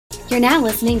You're now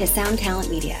listening to Sound Talent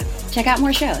Media. Check out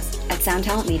more shows at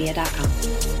soundtalentmedia.com.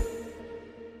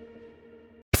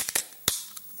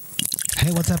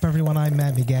 Hey, what's up, everyone? I'm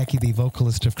Matt Migaki, the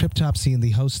vocalist of Cryptopsy and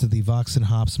the host of the Vox and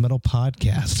Hops Metal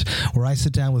Podcast, where I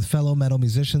sit down with fellow metal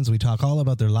musicians. We talk all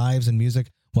about their lives and music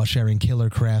while sharing killer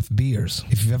craft beers.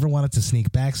 If you've ever wanted to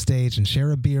sneak backstage and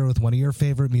share a beer with one of your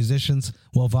favorite musicians,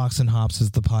 well, Vox and Hops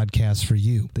is the podcast for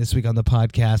you. This week on the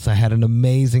podcast, I had an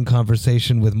amazing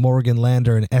conversation with Morgan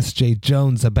Lander and S.J.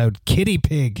 Jones about Kitty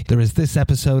Pig. There is this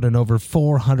episode and over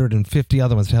 450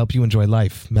 other ones to help you enjoy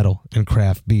life, metal, and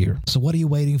craft beer. So what are you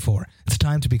waiting for? It's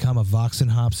time to become a Vox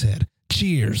and Hops head.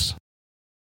 Cheers!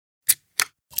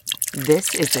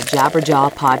 This is the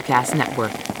Jabberjaw Podcast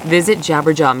Network. Visit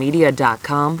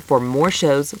jabberjawmedia.com for more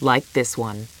shows like this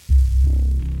one.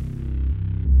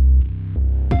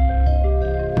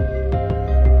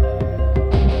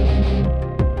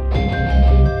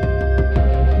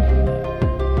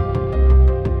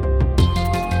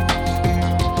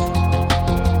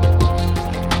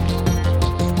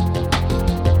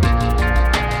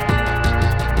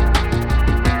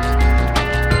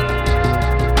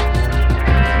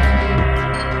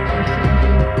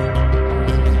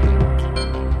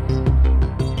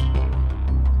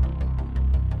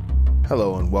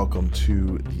 Hello and welcome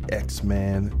to the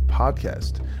X-Man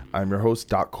Podcast. I'm your host,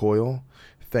 Doc Coyle.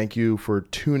 Thank you for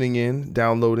tuning in,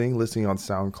 downloading, listening on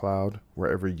SoundCloud,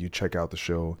 wherever you check out the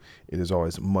show. It is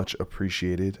always much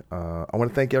appreciated. I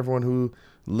want to thank everyone who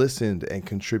listened and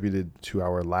contributed to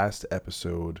our last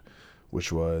episode,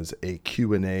 which was a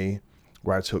Q&A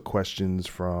where I took questions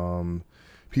from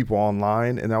people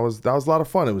online, and that was a lot of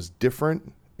fun. It was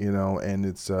different. And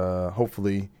it's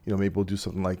hopefully, maybe we'll do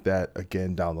something like that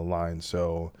again down the line.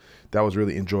 So that was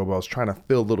really enjoyable. I was trying to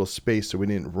fill a little space so we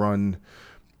didn't run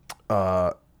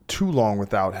too long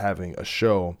without having a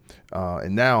show.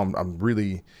 And now I'm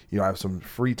really, I have some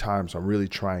free time, so I'm really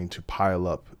trying to pile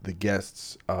up the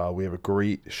guests. We have a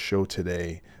great show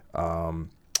today. We're going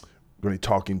to be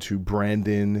talking to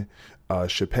Brandan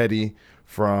Schieppati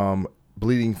from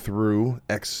Bleeding Through,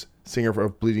 ex-singer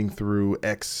of Bleeding Through,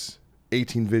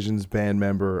 ex-18 Visions band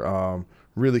member,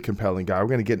 really compelling guy. We're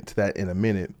going to get into that in a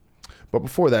minute. But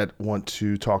before that, want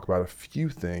to talk about a few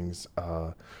things.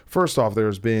 First off,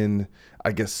 there's been,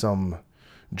 I guess, some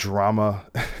drama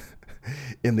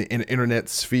in the internet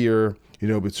sphere,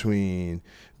 between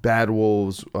Bad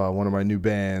Wolves, one of my new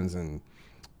bands, and,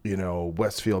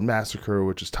 Westfield Massacre,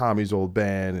 which is Tommy's old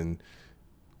band,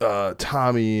 and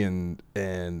Tommy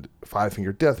and Five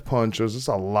Finger Death Punch. There's just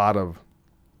a lot of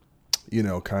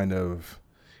kind of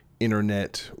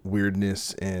internet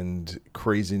weirdness and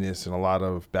craziness and a lot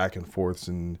of back and forths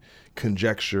and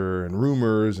conjecture and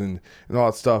rumors and all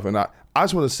that stuff. And I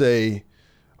just want to say,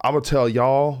 I'm going to tell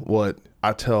y'all what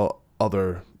I tell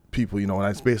other people, and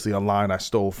it's basically a line I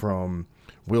stole from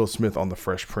Will Smith on The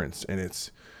Fresh Prince. And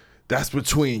that's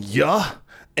between ya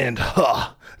and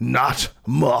huh, not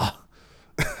ma,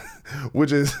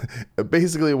 which is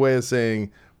basically a way of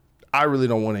saying, I really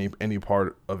don't want any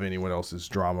part of anyone else's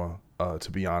drama, to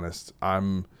be honest.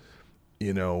 I'm,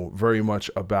 very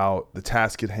much about the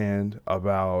task at hand,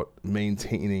 about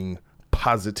maintaining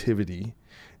positivity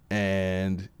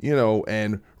and,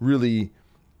 and really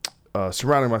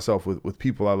surrounding myself with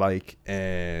people I like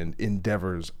and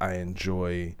endeavors I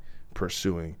enjoy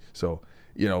pursuing. So,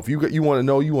 if you want to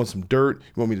know, you want some dirt,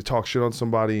 you want me to talk shit on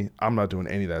somebody, I'm not doing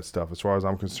any of that stuff. As far as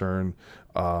I'm concerned,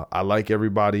 I like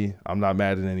everybody. I'm not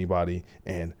mad at anybody.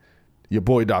 And your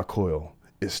boy Doc Coyle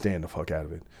is staying the fuck out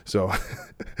of it. So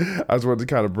I just wanted to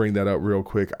kind of bring that up real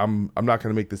quick. I'm not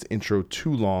going to make this intro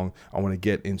too long. I want to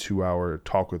get into our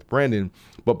talk with Brandan.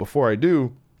 But before I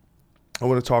do, I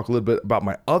want to talk a little bit about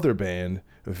my other band,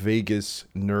 Vegas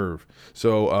Nerve.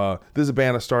 So this is a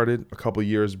band I started a couple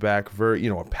years back. Very,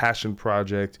 a passion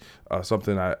project.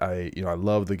 Something I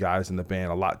love the guys in the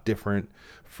band. A lot different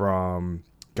from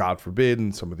God Forbid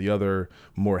and some of the other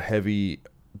more heavy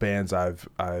bands I've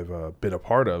been a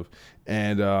part of.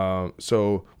 And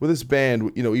so with this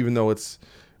band, even though it's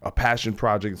a passion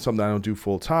project, something I don't do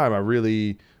full time, I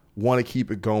really want to keep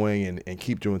it going and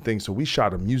keep doing things. So we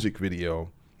shot a music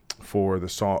video for the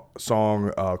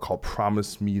song called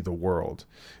Promise Me the World.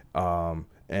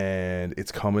 And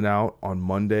it's coming out on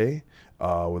Monday.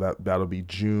 That'll be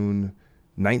June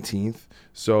 19th.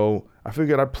 So I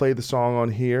figured I'd play the song on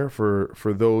here for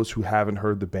those who haven't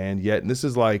heard the band yet. And this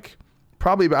is like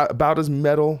probably about as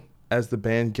metal as the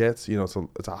band gets.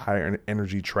 It's a higher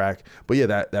energy track. But yeah,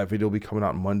 that video will be coming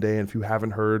out Monday. And if you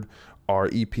haven't heard our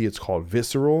EP, it's called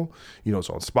Visceral. It's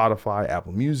on Spotify,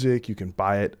 Apple Music. You can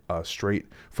buy it straight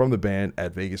from the band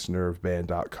at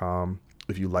vegasnerveband.com.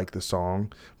 if you like the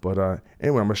song. But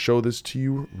anyway, I'm gonna show this to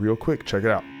you real quick. Check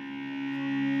it out.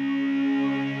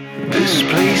 This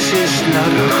place is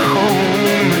not a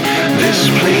home. This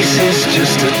place is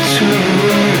just a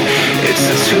tomb. It's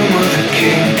the tomb of the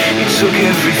king. He took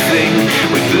everything.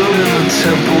 We built him a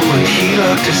temple and he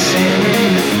locked us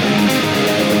in.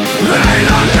 They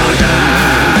locked us in.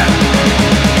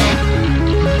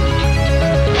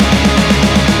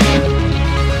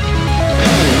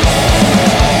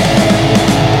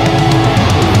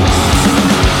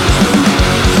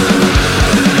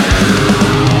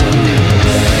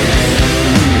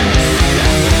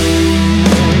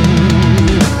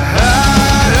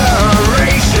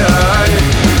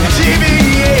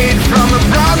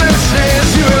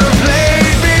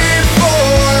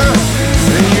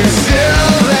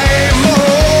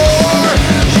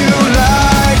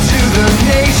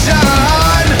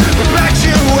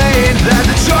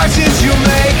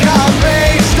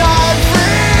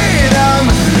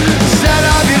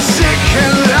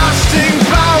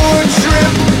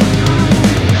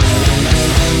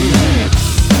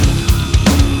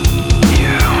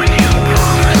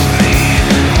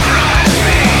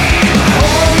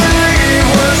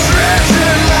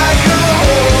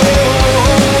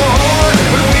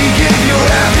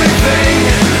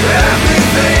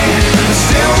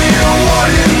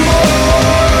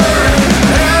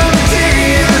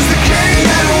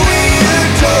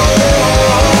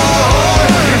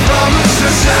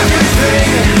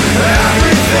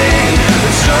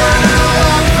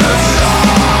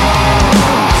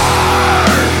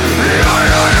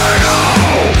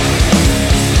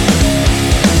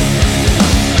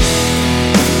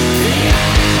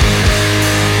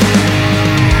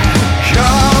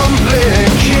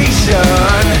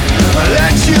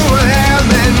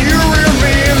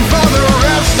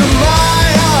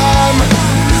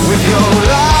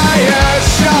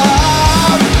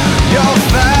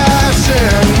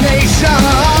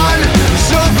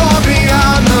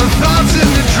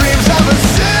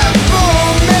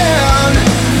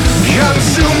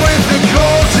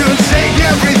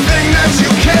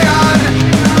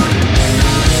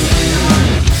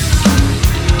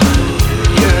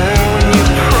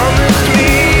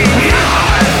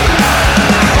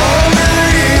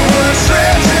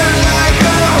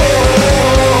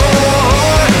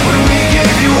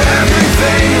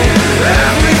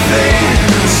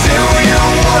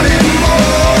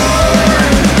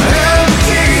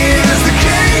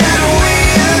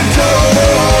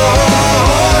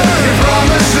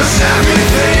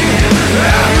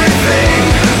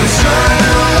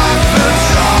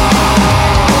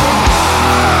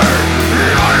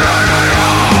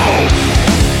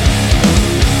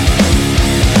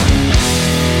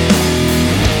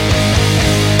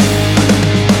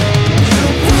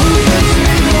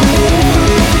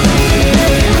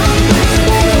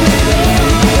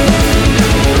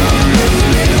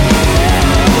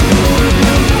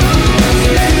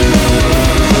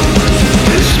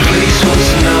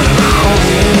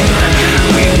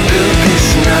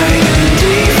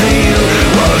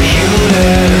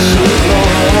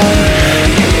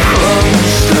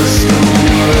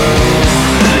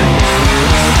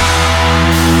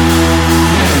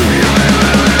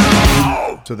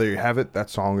 So there you have it. That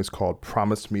song is called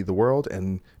Promise Me the World,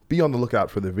 and be on the lookout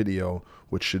for the video,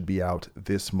 which should be out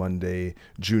this Monday,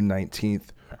 June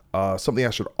 19th. Something I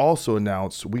should also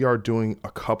announce, we are doing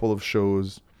a couple of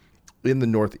shows in the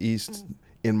Northeast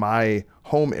in my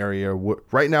home area.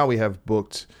 Right now we have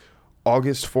booked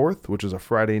August 4th, which is a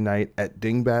Friday night at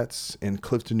Dingbats in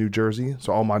Clifton, New Jersey.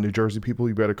 So all my New Jersey people,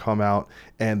 you better come out.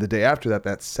 And the day after that,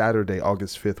 that's Saturday,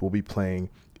 August 5th, we'll be playing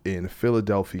in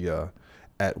Philadelphia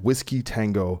at Whiskey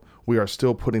Tango. We are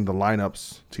still putting the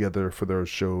lineups together for those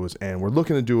shows, and we're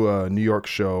looking to do a New York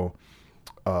show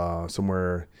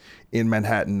somewhere in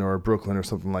Manhattan or Brooklyn or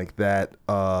something like that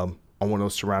on one of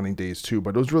those surrounding days too.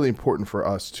 But it was really important for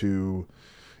us to,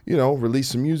 release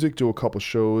some music, do a couple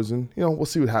shows, and, we'll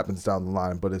see what happens down the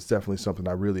line. But it's definitely something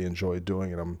I really enjoy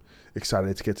doing, and I'm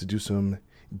excited to get to do some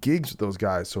gigs with those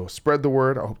guys. So spread the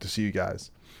word. I hope to see you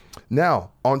guys.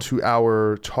 Now, on to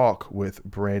our talk with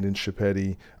Brandan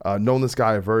Schieppati. Known this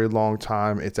guy a very long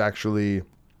time. It's actually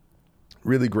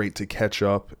really great to catch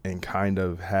up and kind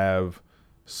of have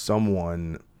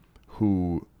someone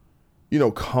who,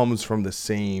 comes from the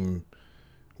same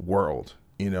world,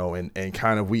 and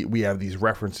kind of we have these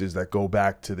references that go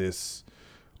back to this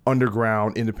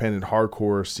underground independent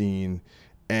hardcore scene.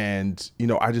 And, you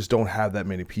know, I just don't have that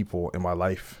many people in my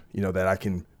life, you know, that I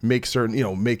can make certain, you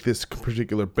know, make this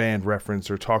particular band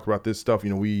reference or talk about this stuff.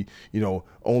 You know,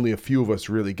 only a few of us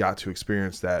really got to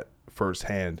experience that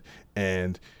firsthand.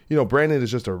 And, you know, Brandan is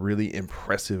just a really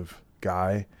impressive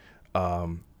guy.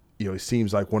 You know, he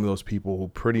seems like one of those people who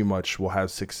pretty much will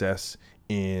have success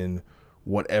in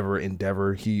whatever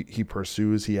endeavor he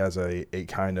pursues. He has a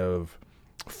kind of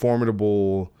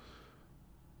formidable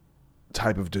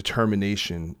type of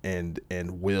determination and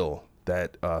will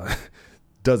that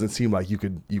doesn't seem like you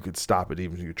could stop it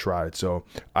even if you tried. So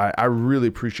I really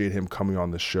appreciate him coming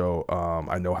on the show.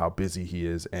 I know how busy he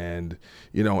is, and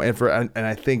you know, and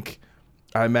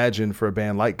I imagine for a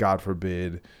band like God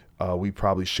Forbid, we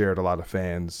probably shared a lot of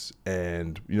fans,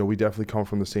 and you know, we definitely come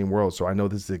from the same world. So I know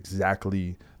this is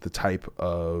exactly the type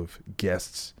of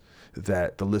guests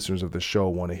that the listeners of the show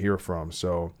want to hear from.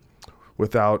 So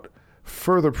without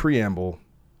further preamble,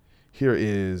 here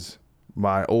is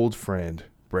my old friend,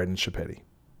 Brandan Schieppati.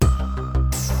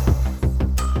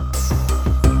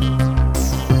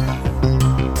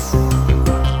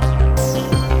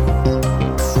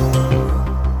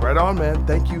 Right on, man.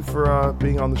 Thank you for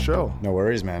being on the show. No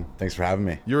worries, man. Thanks for having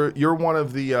me. You're one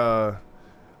of the,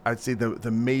 I'd say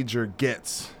the major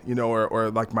gets, you know, or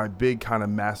like my big kind of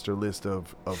master list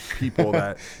of people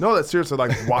that, no, that's seriously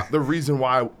like the reason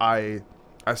why I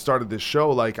started this show.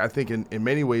 Like, I think in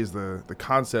many ways the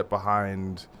concept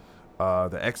behind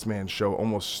the X-Man show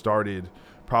almost started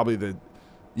probably the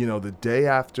day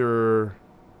after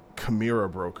Chimera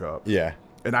broke up. Yeah.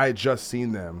 And I had just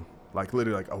seen them like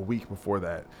literally like a week before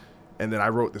that. And then I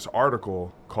wrote this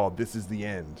article called "This Is the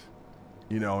End,"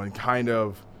 you know, and kind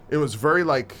of, it was very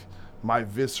like my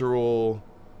visceral,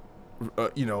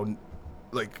 you know,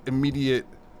 like immediate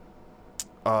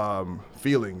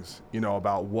feelings, you know,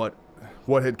 about what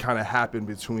had kind of happened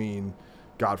between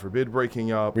God Forbid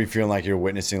breaking up. Were you feeling like you're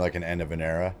witnessing like an end of an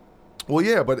era? Well,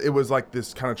 yeah, but it was like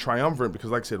this kind of triumvirate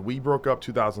because, like I said, we broke up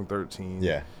 2013.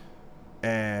 Yeah.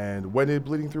 And when did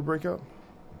Bleeding Through break up?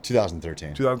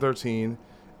 2013. 2013.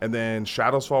 And then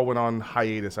Shadows Fall went on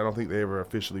hiatus. I don't think they ever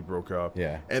officially broke up.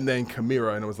 Yeah. And then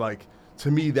Chimera, and it was like, to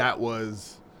me, that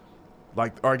was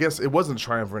like, or I guess it wasn't a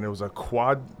triumvirate, it was a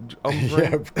quadumvirate.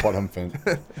 Yeah,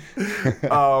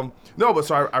 quadumvirate. No, but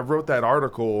so I wrote that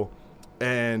article,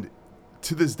 and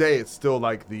to this day, it's still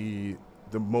like the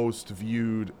most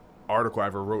viewed article I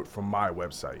ever wrote from my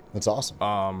website. That's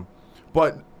awesome.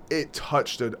 But it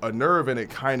touched a nerve, and it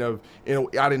kind of, you know,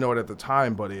 I didn't know it at the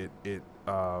time, but it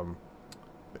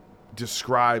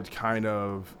described kind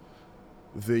of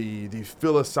the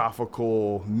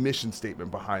philosophical mission statement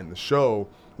behind the show,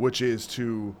 which is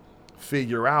to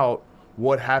figure out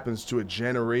what happens to a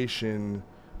generation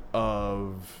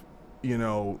of, you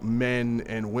know, men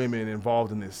and women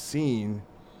involved in this scene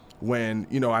when,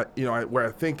 where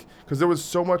I think, because there was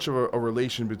so much of a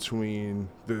relation between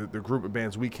the group of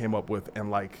bands we came up with and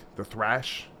like the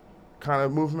thrash kind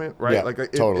of movement, right? Yeah,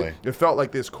 like totally. It felt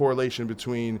like this correlation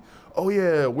between, oh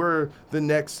yeah, we're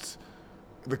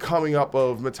the coming up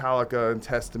of Metallica and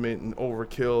Testament and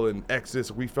Overkill and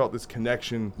Exodus. We felt this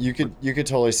connection. You could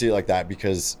totally see it like that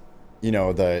because, you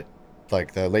know, the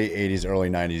late 80s,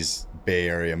 early 90s Bay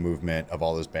Area movement of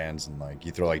all those bands, and like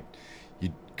you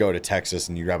go to Texas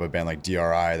and you grab a band like DRI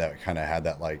that kind of had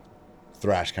that like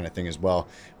thrash kind of thing as well.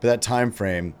 But that time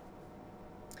frame,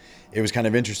 it was kind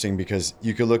of interesting because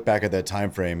you could look back at that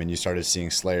time frame and you started seeing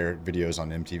Slayer videos on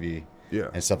MTV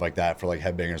and stuff like that for like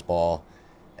Headbangers Ball.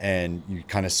 And you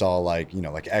kind of saw like, you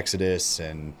know, like Exodus,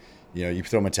 and, you know, you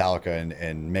throw Metallica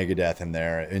and Megadeth in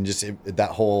there, and just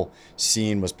that whole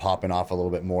scene was popping off a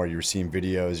little bit more. You were seeing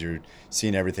videos, you're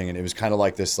seeing everything. And it was kind of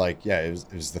like this, like, yeah, it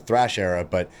was the thrash era,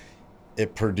 but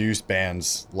it produced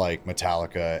bands like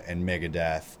Metallica and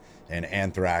Megadeth and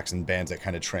Anthrax and bands that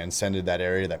kind of transcended that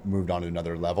area, that moved on to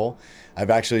another level.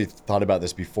 I've actually thought about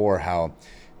this before, how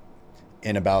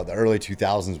in about the early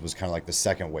 2000s was kind of like the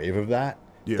second wave of that.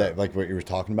 Yeah. That, like what you were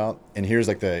talking about. And here's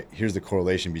the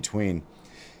correlation between,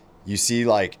 you see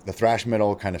like the thrash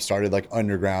metal kind of started like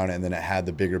underground, and then it had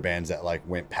the bigger bands that like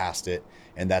went past it.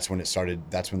 And that's when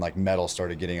like metal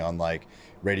started getting on like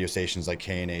radio stations like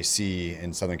KNAC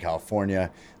in Southern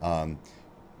California,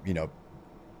 you know,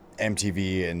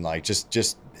 MTV, and like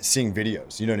just seeing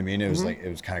videos, you know what I mean? It was like, it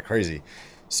was kind of crazy.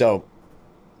 So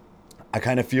I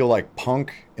kind of feel like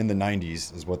punk in the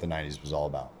 90s is what the 90s was all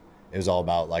about. It was all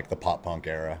about like the pop punk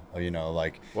era, you know,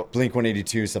 like Blink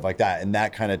 182, stuff like that. And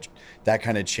that kind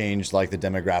of changed like the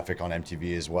demographic on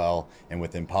MTV as well, and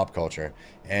within pop culture.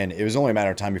 And it was only a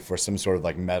matter of time before some sort of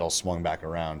like metal swung back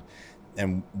around.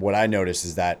 And what I noticed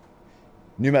is that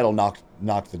new metal was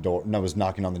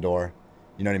knocking on the door.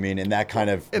 You know what I mean? And that kind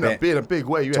of in a big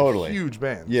way. You had huge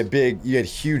bands. You had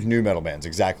huge new metal bands,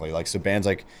 exactly. Like so bands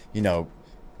like, you know,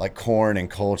 like Korn and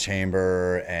Coal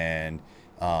Chamber and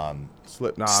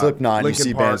Slipknot. You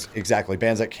see bands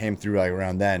bands that came through like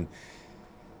around then.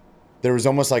 There was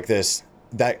almost like this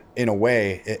that in a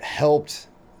way it helped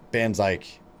bands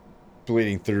like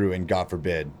Bleeding Through and God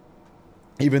Forbid.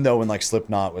 Even though when like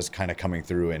Slipknot was kind of coming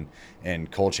through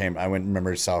and Coal Chamber, I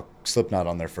remember saw Slipknot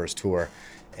on their first tour,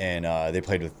 and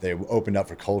they opened up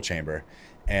for Coal Chamber,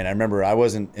 and I remember I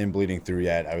wasn't in Bleeding Through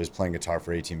yet. I was playing guitar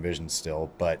for 18 Vision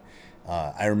still, but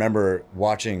I remember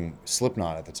watching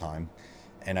Slipknot at the time,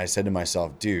 and I said to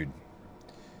myself, dude,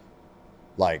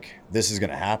 like this is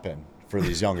gonna happen for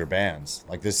these younger bands.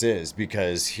 Like this is,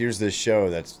 because here's this show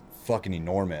that's fucking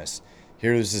enormous.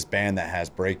 Here's this band that has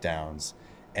breakdowns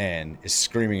and is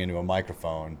screaming into a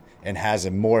microphone and has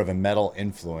more of a metal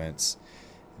influence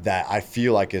that I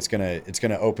feel like it's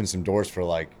gonna open some doors for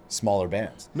like smaller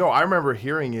bands. No, I remember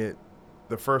hearing it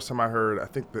the first time I heard. I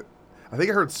think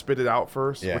I heard Spit It Out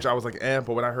first, which I was like, but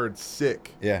when I heard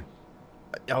Sick, I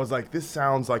was like, this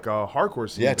sounds like a hardcore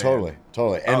scene. Yeah, band.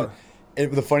 totally. And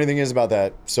the funny thing is about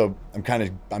that. So I'm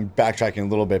backtracking a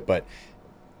little bit, but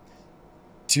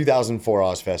 2004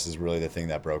 Ozfest is really the thing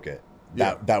that broke it.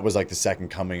 That was like the second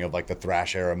coming of like the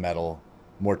thrash era metal,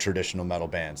 more traditional metal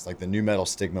bands. Like the new metal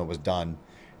stigma was done.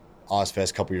 Ozfest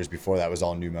a couple years before that was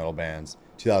all new metal bands.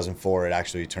 2004 it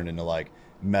actually turned into like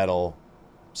metal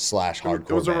 / hardcore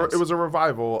bands. It was a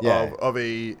revival of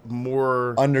a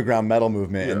more underground metal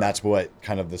movement, and that's what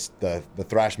kind of the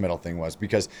thrash metal thing was,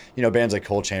 because you know bands like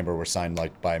Coal Chamber were signed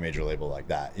like by a major label like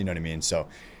that. You know what I mean? So,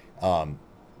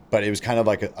 but it was kind of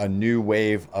like a new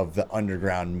wave of the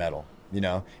underground metal. You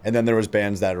know, and then there was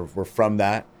bands that were from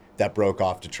that broke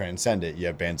off to transcend it. You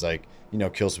have bands like, you know,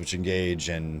 Killswitch Engage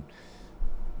and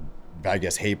I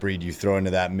guess Hatebreed you throw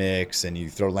into that mix, and you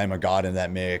throw Lamb of God in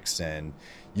that mix, and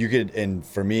you could, and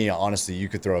for me, honestly, you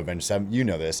could throw Avenged Seven. You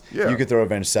know this. Yeah. You could throw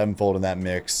Avenged Sevenfold in that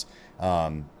mix.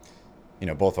 You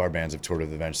know, both our bands have toured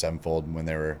with Avenged Sevenfold when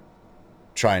they were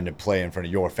trying to play in front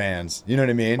of your fans. You know what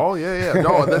I mean? Oh yeah.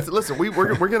 No, listen,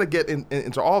 we're gonna get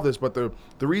into all this, but the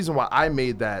reason why I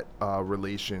made that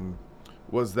relation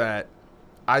was that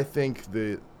I think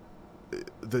the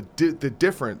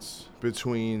difference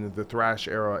between the thrash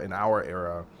era and our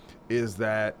era is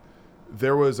that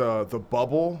there was the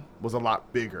bubble was a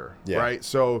lot bigger, right?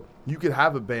 So you could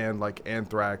have a band like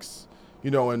Anthrax, you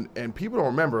know, and people don't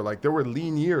remember, like there were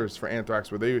lean years for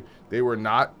Anthrax where they were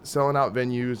not selling out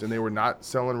venues and they were not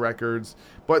selling records,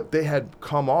 but they had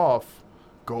come off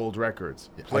gold records,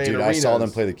 playing arenas. I saw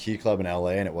them play the Key Club in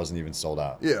LA and it wasn't even sold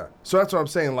out. Yeah, so that's what I'm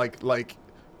saying.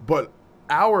 But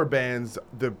our bands,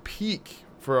 the peak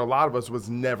for a lot of us was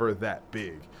never that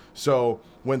big. So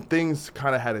when things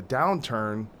kind of had a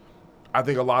downturn, I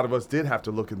think a lot of us did have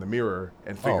to look in the mirror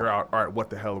and figure out, all right, what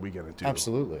the hell are we going to do?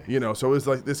 Absolutely. You know, so it was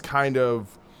like this kind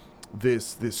of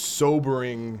this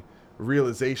sobering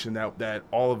realization that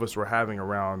all of us were having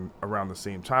around the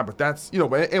same time. But that's, you know,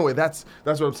 but anyway, that's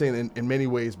what I'm saying. In many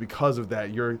ways, because of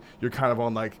that, you're kind of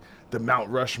on like the Mount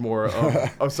Rushmore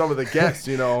of some of the guests,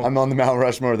 you know. I'm on the Mount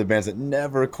Rushmore of the bands that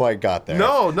never quite got there.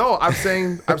 No, I'm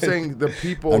saying the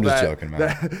people I'm just joking,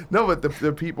 man. But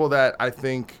the people that I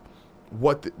think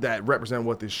that represent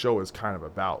what this show is kind of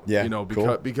about. Yeah, you know,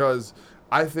 cool. because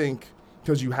I think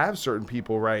because you have certain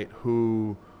people, right,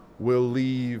 who will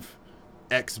leave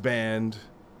X band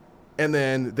and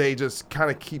then they just kind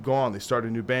of keep going on. They start a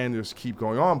new band, they just keep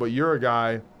going on. But you're a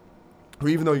guy who,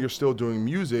 even though you're still doing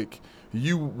music,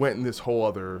 you went in this whole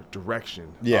other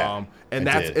direction. Yeah, and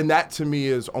that to me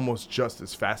is almost just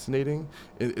as fascinating,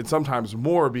 and sometimes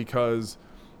more, because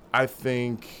I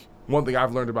think one thing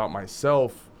I've learned about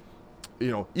myself, you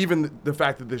know, even the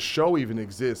fact that this show even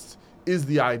exists, is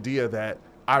the idea that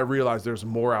I realize there's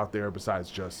more out there besides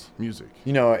just music.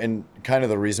 You know, and kind of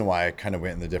the reason why I kind of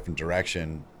went in the different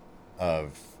direction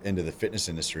into the fitness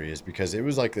industry is because it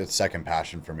was like the second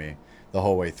passion for me the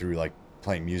whole way through, like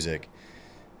playing music.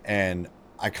 And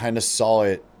I kind of saw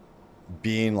it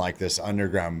being like this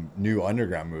new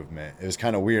underground movement. It was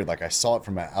kind of weird. Like I saw it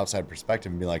from an outside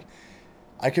perspective and be like,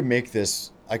 I could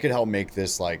help make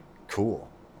this like cool.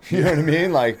 You know what I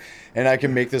mean? Like, and I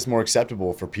can make this more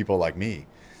acceptable for people like me.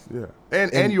 Yeah.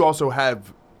 And you also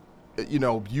have, you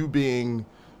know, you being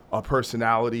a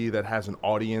personality that has an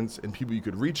audience and people you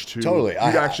could reach to. Totally. You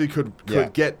actually could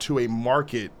get to a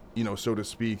market, you know, so to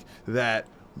speak, that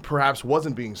perhaps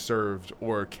wasn't being served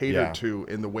or catered to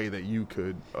in the way that you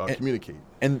could communicate.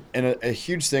 And a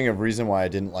huge thing of reason why I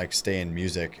didn't like stay in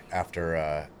music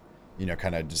after, you know,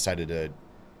 kind of decided to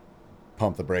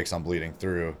pump the brakes on Bleeding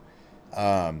Through.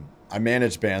 I I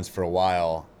managed bands for a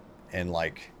while in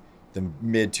like the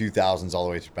mid 2000s all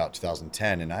the way through about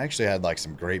 2010. And I actually had like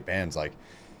some great bands like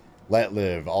Let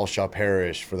Live, All Shall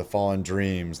Perish, For the Fallen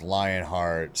Dreams,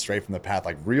 Lionheart, Straight from the Path,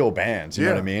 like real bands, you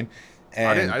know what I mean?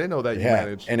 And I didn't know that you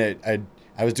managed. And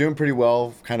I was doing pretty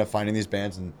well kind of finding these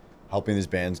bands and helping these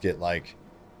bands get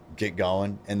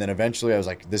going. And then eventually I was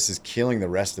like, this is killing the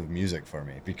rest of music for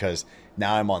me, because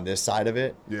now I'm on this side of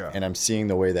it and I'm seeing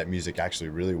the way that music actually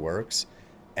really works,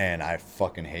 and I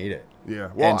fucking hate it. Yeah.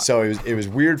 Well, and so it was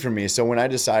weird for me. So when I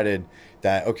decided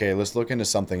that, okay, let's look into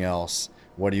something else,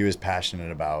 what are you as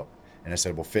passionate about? And I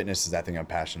said, well, fitness is that thing I'm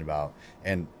passionate about.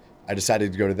 And I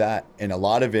decided to go to that. And a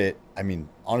lot of it, I mean,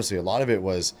 honestly, a lot of it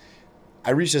was,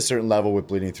 I reached a certain level with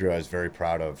Bleeding Through I was very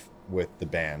proud of with the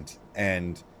band.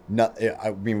 And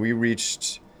we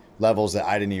reached levels that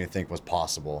I didn't even think was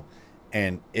possible.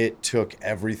 And it took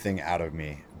everything out of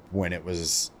me when it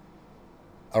was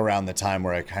around the time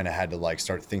where I kind of had to like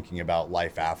start thinking about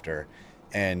life after.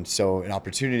 And so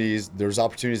there's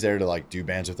opportunities there to like do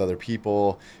bands with other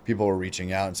people. People were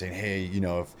reaching out and saying, hey, you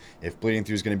know, if Bleeding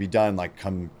Through is going to be done, like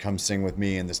come sing with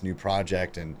me in this new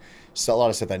project. And just a lot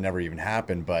of stuff that never even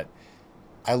happened. But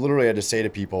I literally had to say to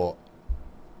people,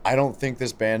 I don't think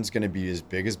this band's going to be as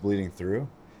big as Bleeding Through.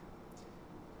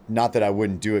 Not that I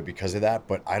wouldn't do it because of that,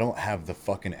 but I don't have the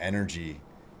fucking energy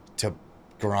to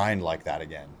grind like that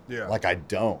again. Yeah. Like I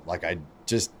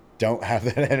just don't have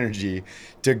that energy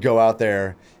to go out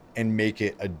there and make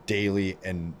it a daily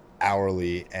and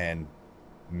hourly and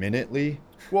minutely.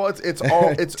 Well, it's all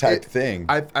it's type thing.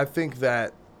 I think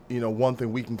that, you know, one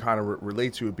thing we can kind of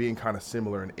relate to it being kind of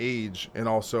similar in age, and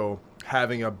also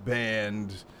having a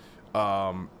band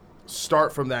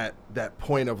start from that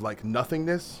point of like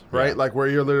nothingness, right? Yeah. Like where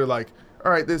you're literally like,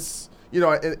 all right, this, you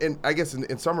know, and I guess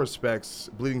in some respects,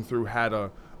 Bleeding Through had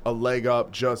a leg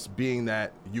up just being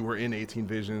that you were in 18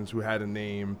 Visions, who had a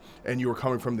name, and you were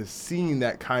coming from this scene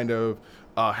that kind of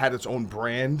had its own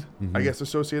brand, I guess,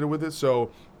 associated with it.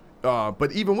 So,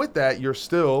 but even with that, you're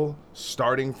still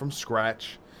starting from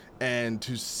scratch, and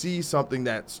to see something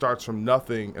that starts from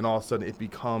nothing and all of a sudden it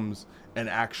becomes an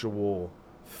actual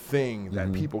thing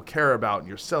that people care about, and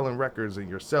you're selling records and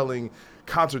you're selling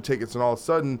concert tickets, and all of a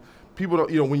sudden people don't,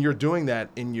 you know, when you're doing that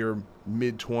in your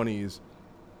mid-20s,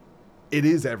 it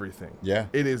is everything. Yeah.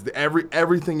 It is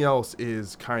everything else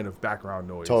is kind of background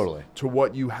noise. Totally. To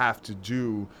what you have to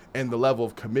do, and the level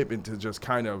of commitment to just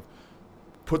kind of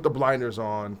put the blinders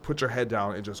on, put your head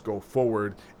down, and just go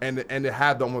forward, and to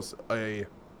have almost a,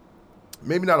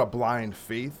 maybe not a blind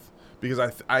faith, because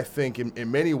I think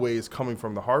in many ways, coming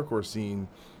from the hardcore scene,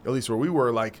 at least where we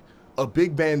were, like, a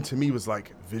big band to me was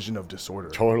like Vision of Disorder.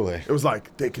 Totally. It was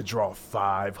like they could draw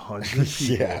 500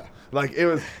 people. Yeah. Like it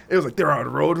was like they're on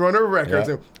Roadrunner Records,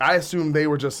 and I assumed they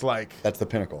were just like, that's the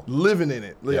pinnacle, living in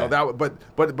it. You know, that.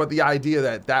 But the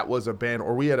idea that was a band,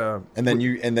 or we had a, and then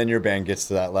your band gets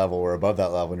to that level or above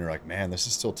that level, and you're like, man, this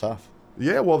is still tough.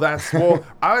 Yeah. Well,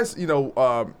 I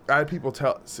had people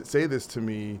say this to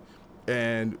me,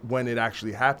 and when it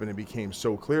actually happened, it became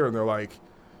so clear, and they're like,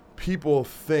 people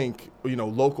think, you know,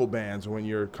 local bands, when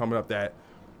you're coming up, that,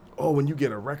 oh, when you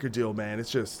get a record deal, man,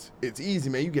 it's easy,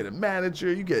 man. You get a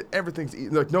manager, you get everything's easy.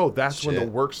 Like, no, that's when the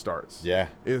work starts. Yeah.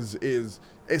 Is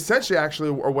essentially, actually,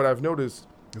 or what I've noticed,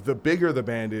 the bigger the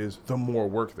band is, the more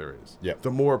work there is. Yeah. The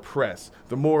more press,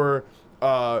 the more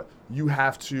you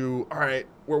have to, all right,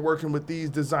 we're working with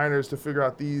these designers to figure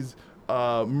out these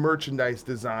merchandise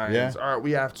designs. Yeah. All right,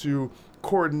 we have to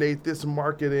coordinate this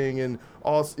marketing and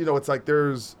all, you know, it's like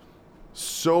there's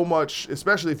so much,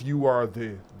 especially if you are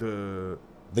the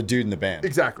dude in the band.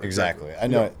 Exactly. I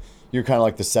know. Yeah. You're kind of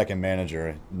like the second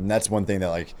manager, and that's one thing that,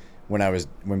 like,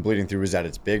 when Bleeding Through was at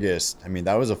its biggest, I mean,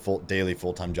 that was a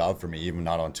full-time job for me, even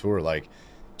not on tour. Like,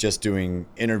 just doing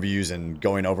interviews and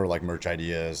going over like merch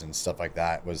ideas and stuff like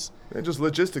that was, and just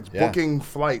logistics, booking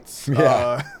flights, you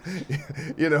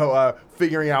know,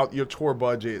 figuring out your tour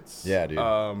budgets, dude.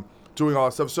 Doing all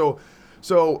that stuff.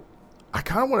 So I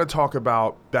kind of want to talk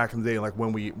about back in the day, like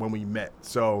when we met.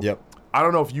 So I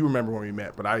don't know if you remember when we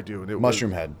met, but I do. And it was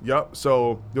Mushroomhead. Yep.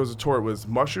 So there was a tour. It was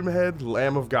Mushroomhead,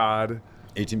 Lamb of God,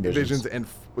 18 Visions, and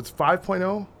was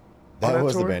 5.0. That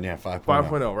was tour? The band, yeah, 5.0.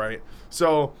 5.0, right?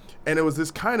 So, and it was this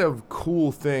kind of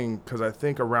cool thing, because I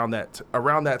think around that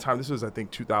time, this was, I think,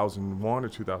 2001 or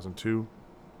 2002.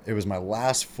 It was my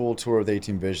last full tour with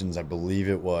 18 Visions. I believe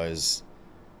it was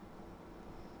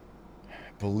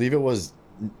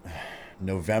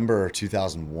November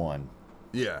 2001.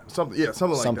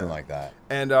 Something like that.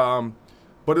 And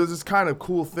but it was this kind of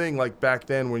cool thing, like back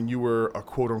then when you were a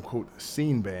quote unquote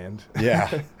scene band.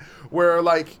 Yeah. Where,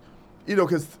 like, you know,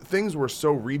 because things were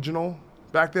so regional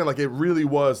back then, like it really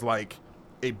was like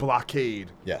a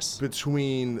blockade. Yes.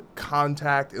 Between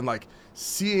contact and like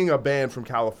seeing a band from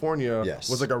California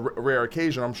was like a rare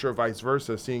occasion. I'm sure vice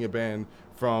versa. Seeing a band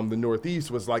from the Northeast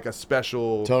was like a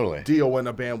special deal when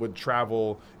a band would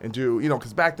travel and do,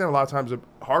 because back then a lot of times the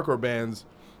hardcore bands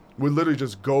would literally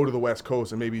just go to the West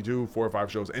Coast and maybe do 4 or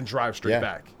 5 shows and drive straight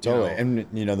back. Totally. And,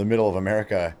 the middle of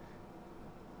America,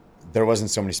 there wasn't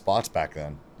so many spots back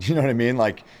then. You know what I mean?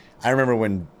 Like, I remember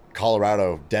when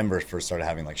Colorado, Denver first started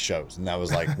having like shows, and that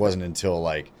was like, wasn't until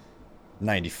like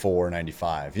 94,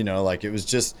 95, like it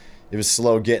was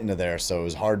slow getting to there. So it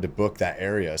was hard to book that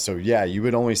area. So yeah, you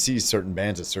would only see certain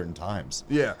bands at certain times.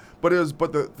 Yeah. But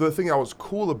the thing that was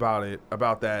cool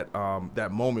about that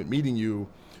moment meeting you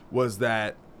was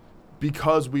that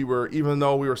because even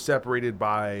though we were separated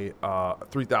by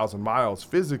 3,000 miles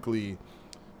physically,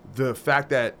 the fact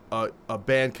that a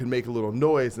band can make a little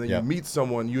noise and then you meet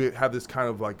someone, you have this kind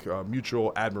of like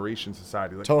mutual admiration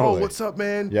society. Like, oh, what's up,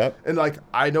 man? Yep. And like,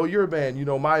 I know your band, you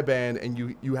know my band,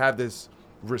 and you have this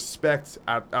respect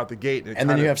out the gate. And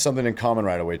then you have something in common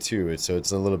right away too. So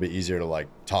it's a little bit easier to like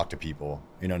talk to people.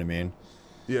 You know what I mean?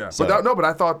 Yeah. So. But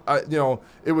I thought,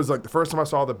 it was like the first time I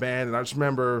saw the band, and I just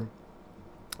remember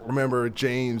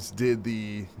James did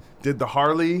the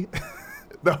Harley.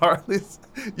 The Harleys.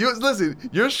 Listen,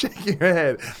 you're shaking your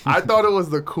head. I thought it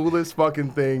was the coolest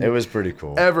fucking thing. It was pretty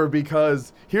cool. Ever,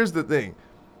 because here's the thing.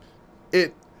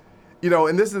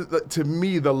 And this is, to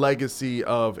me, the legacy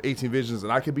of 18 Visions,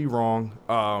 and I could be wrong,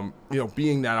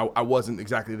 being that I wasn't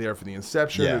exactly there for the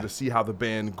inception or to see how the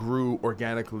band grew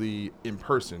organically in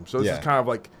person. So this is kind of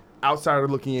like outsider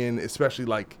looking in, especially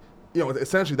like,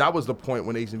 essentially that was the point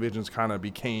when 18 Visions kind of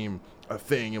became a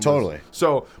thing. And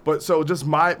so just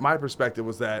my perspective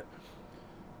was that,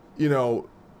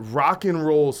 rock and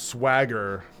roll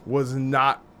swagger was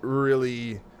not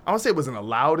really, I won't say it wasn't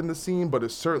allowed in the scene, but it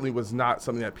certainly was not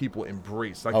something that people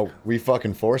embraced. Like, we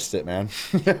fucking forced it, man.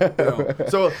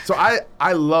 So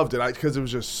I loved it because it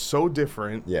was just so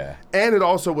different. Yeah. And it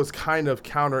also was kind of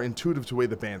counterintuitive to the way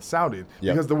the band sounded.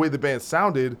 Yep. Because the way the band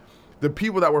sounded, the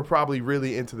people that were probably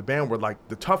really into the band were like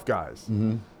the tough guys.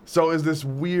 Mm-hmm. So it's this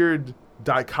weird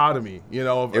dichotomy, it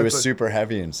was super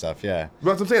heavy and stuff. Yeah.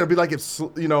 But that's what I'm saying. It'd be like if,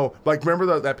 like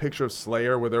remember that picture of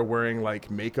Slayer where they're wearing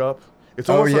like makeup? It's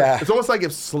almost like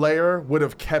if Slayer would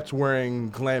have kept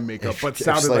wearing glam makeup, but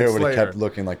sounded like Slayer. Slayer would have kept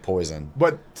looking like Poison,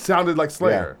 but sounded like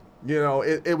Slayer. Yeah.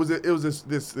 It was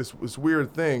this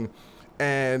weird thing,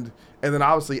 and then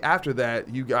obviously after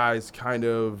that, you guys kind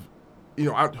of,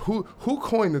 who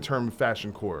coined the term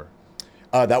fashion core?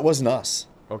 That wasn't us.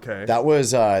 Okay. That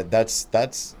was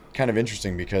that's kind of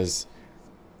interesting because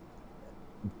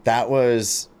that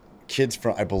was kids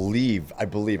from I believe I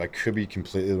could be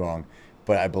completely wrong,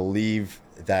 but I believe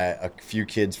that a few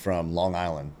kids from Long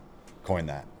Island coined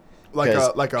that. Like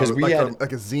a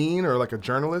zine or like a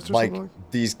journalist or something?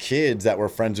 Like these kids that were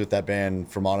friends with that band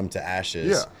From Autumn to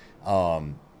Ashes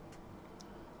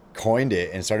coined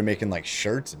it and started making like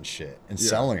shirts and shit and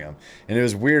selling them. And it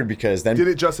was weird because then... Did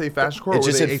it just say fashion core? It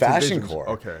just said fashion core.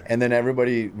 Okay. And then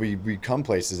everybody, we come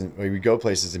places and we go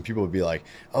places and people would be like,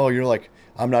 oh, you're like,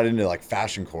 I'm not into like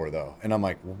fashion core though. And I'm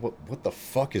like, what the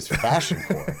fuck is fashion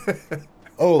core?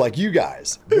 Oh, like you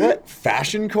guys, what?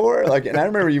 Fashion core? Like, and I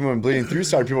remember even when Bleeding Through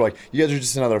started, people were like, you guys are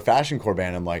just another fashion core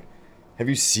band. I'm like, have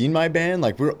you seen my band?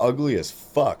 Like, we're ugly as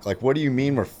fuck. Like, what do you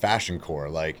mean we're fashion core?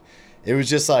 Like, it was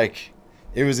just like,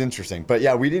 it was interesting. But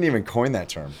yeah, we didn't even coin that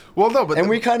term. Well, no, but... And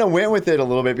we kind of went with it a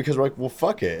little bit because we're like, well,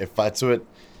 fuck it. If that's what,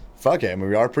 fuck it. I mean,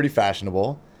 we are pretty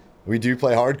fashionable. We do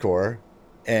play hardcore.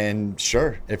 And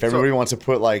sure, if everybody wants to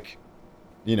put like,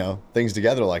 things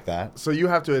together like that. So you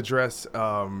have to address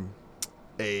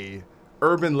a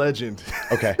urban legend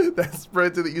that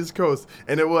spread to the East Coast.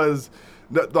 And it was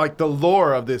like the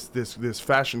lore of this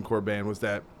fashion core band was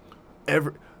that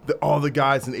all the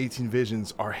guys in 18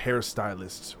 Visions are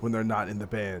hairstylists when they're not in the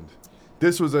band.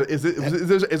 This was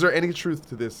is there any truth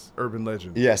to this urban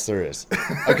legend? Yes, there is.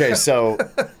 Okay, so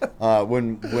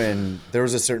when there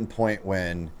was a certain point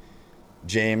when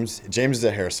James is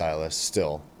a hairstylist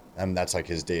still, and that's like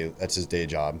his day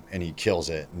job, and he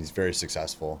kills it, and he's very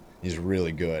successful. He's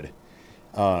really good.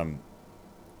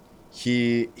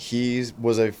 He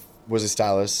was a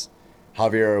stylist.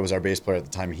 Javier was our bass player at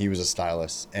the time. He was a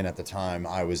stylist, and at the time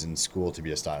I was in school to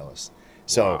be a stylist.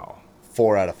 So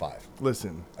 4 out of 5.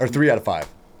 Listen, or 3 out of 5.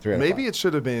 Maybe it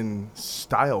should have been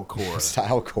style core.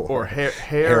 Style core. Or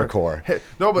hair core.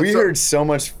 No, but we heard so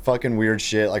much fucking weird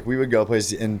shit. Like we would go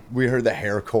places and we heard the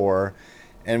hair core.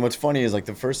 And what's funny is like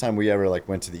the first time we ever like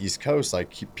went to the East Coast,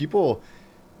 like people,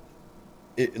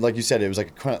 like you said, it was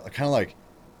like kind of like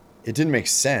it didn't make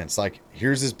sense. Like,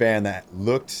 here's this band that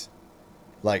looked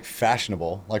like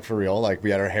fashionable, like for real. Like,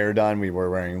 we had our hair done. We were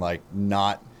wearing like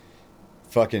not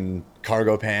fucking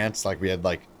cargo pants. Like, we had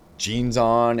like jeans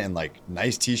on and like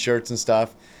nice t-shirts and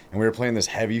stuff. And we were playing this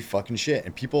heavy fucking shit.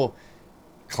 And people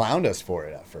clowned us for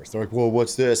it at first. They're like, well,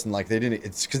 what's this? And like,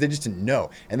 it's because they just didn't know.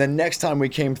 And then next time we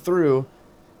came through,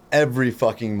 every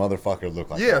fucking motherfucker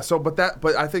looked like that. Yeah, so but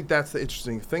I think that's the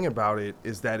interesting thing about it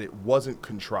is that it wasn't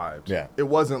contrived. Yeah. It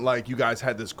wasn't like you guys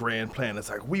had this grand plan. It's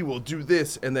like, we will do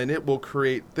this and then it will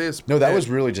create this. No, that was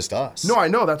really just us. No, I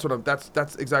know. That's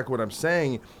exactly what I'm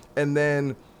saying. And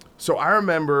then, so I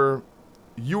remember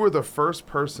you were the first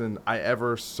person I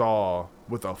ever saw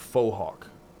with a faux hawk.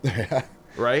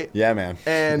 Right? Yeah, man.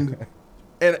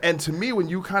 And to me, when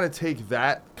you kind of take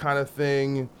that kind of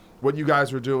thing, what you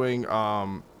guys were doing,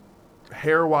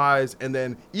 hair wise, and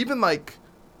then even like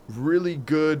really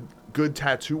good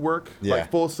tattoo work,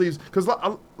 like full sleeves, because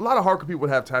a lot of hardcore people would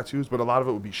have tattoos, but a lot of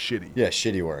it would be shitty. Yeah,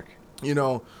 shitty work. You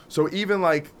know, so even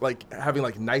like having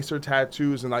like nicer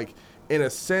tattoos and like in a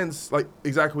sense, like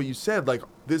exactly what you said, like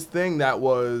this thing that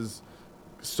was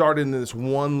started in this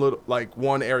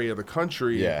one area of the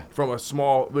country, from a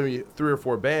small, maybe 3 or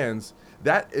 4 bands,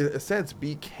 that in a sense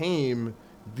became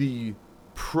the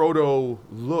proto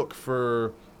look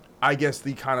for, I guess,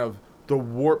 the kind of the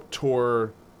Warped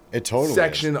Tour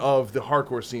section of the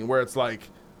hardcore scene, where it's like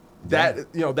that,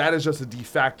 you know, that is just a de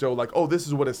facto, like, oh, this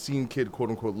is what a scene kid, quote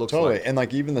unquote, looks like. And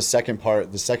like even the second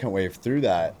wave through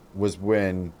that was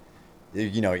when,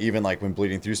 you know, even like when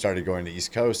Bleeding Through started going to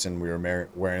East Coast and we were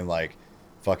wearing like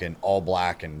fucking all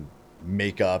black and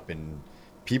makeup, and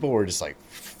people were just like,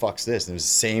 fuck's this. And it was the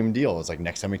same deal. It's like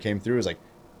next time we came through, it was like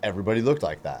everybody looked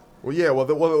like that. Well, yeah. Well,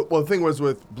 the thing was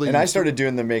with Bleeding. And I started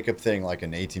doing the makeup thing like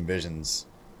in 18 Visions,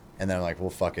 and then I'm like,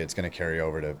 well, fuck it, it's gonna carry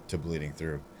over to Bleeding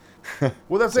Through.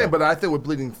 Well, that's it. But I think with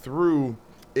Bleeding Through,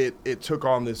 it took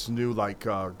on this new like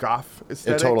goth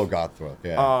aesthetic. A total goth look,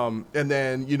 yeah. And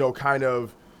then, you know, kind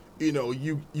of, you know,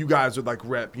 you guys would like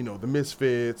rep, you know, the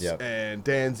Misfits and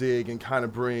Danzig and kind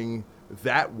of bring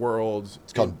that world.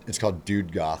 It's called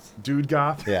Dude Goth. Dude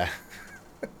Goth? Yeah.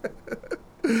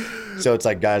 So it's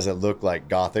like guys that look like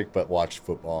gothic but watch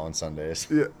football on Sundays.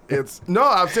 Yeah,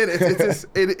 I'm saying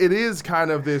it is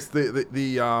kind of this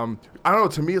the I don't know,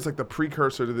 to me it's like the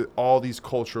precursor to all these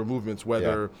cultural movements,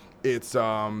 whether it's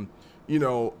you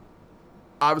know,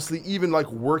 obviously even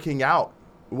like working out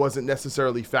wasn't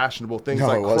necessarily fashionable, things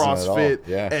like CrossFit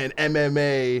and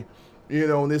MMA, you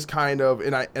know, and this kind of,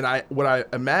 and I what I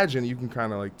imagine, you can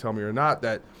kind of like tell me or not,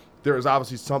 that there is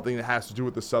obviously something that has to do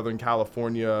with the Southern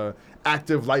California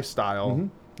active lifestyle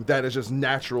that is just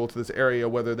natural to this area,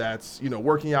 whether that's, you know,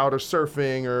 working out or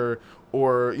surfing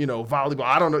or you know, volleyball.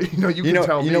 I don't know. You know, you can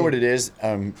tell me. You know what it is?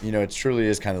 You know, it truly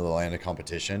is kind of the land of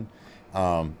competition.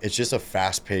 It's just a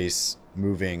fast-paced,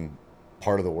 moving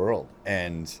part of the world.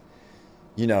 And,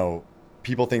 you know,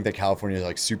 people think that California is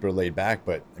like super laid back,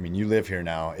 but I mean, you live here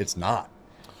now. It's not.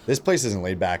 This place isn't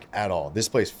laid back at all. This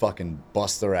place fucking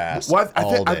busts their ass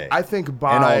all day. I think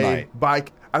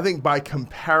by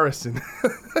comparison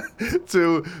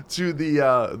to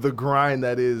the grind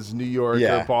that is New York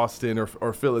or Boston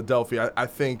or Philadelphia, I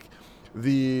think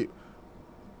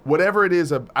whatever it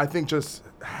is, I think just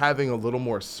having a little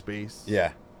more space.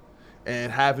 Yeah.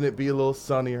 And having it be a little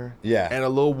sunnier, and a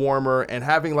little warmer, and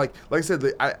having like I said,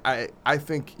 I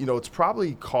think, you know, it's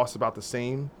probably costs about the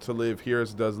same to live here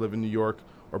as it does live in New York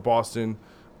or Boston,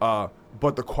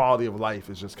 but the quality of life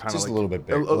is just kind of like a little bit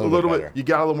bigger, a little bit. You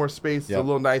got a little more space, it's a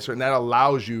little nicer, and that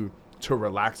allows you to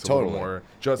relax a little more.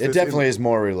 It definitely is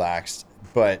more relaxed,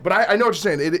 but I know what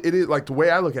you're saying. It is like, the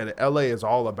way I look at it, LA is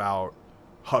all about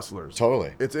hustlers.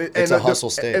 Totally, it's a hustle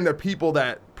state, and the people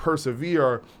that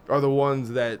persevere are the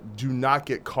ones that do not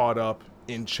get caught up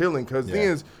in chilling. Because the thing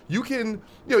is, you can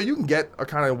get a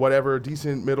kind of whatever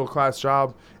decent middle class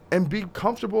job and be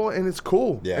comfortable, and it's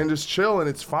cool, and just chill, and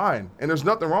it's fine, and there's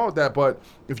nothing wrong with that. But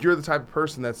if you're the type of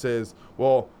person that says,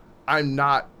 well, I'm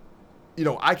not, you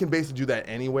know, I can basically do that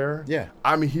anywhere. Yeah,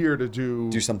 I'm here to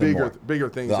do something bigger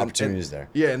things. The opportunity is there.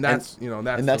 Yeah, and that's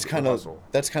kind of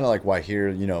like why here,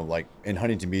 you know, like in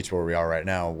Huntington Beach, where we are right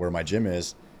now, where my gym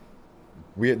is,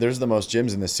 there's the most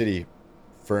gyms in the city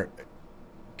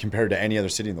compared to any other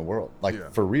city in the world.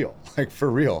 For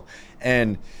real,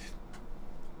 and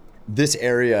this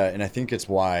area, and I think it's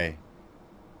why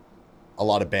a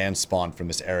lot of bands spawned from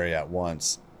this area at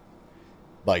once.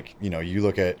 Like, you know, you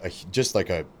look at just like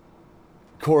a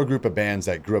core group of bands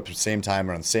that grew up at the same time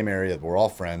around the same area, that we're all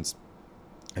friends.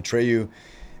 Atreyu,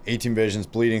 18 Visions,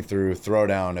 Bleeding Through,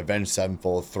 Throwdown, Avenged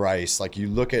Sevenfold, Thrice. Like, you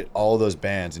look at all those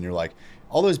bands and you're like,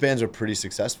 all those bands are pretty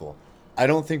successful. I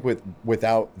don't think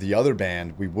without the other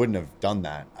band, we wouldn't have done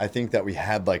that. I think that we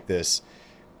had like this,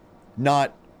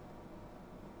 not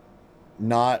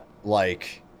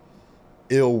like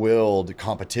ill-willed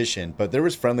competition, but there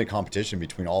was friendly competition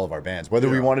between all of our bands, whether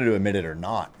we wanted to admit it or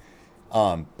not.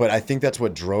 But I think that's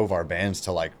what drove our bands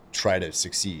to like try to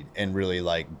succeed and really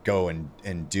like go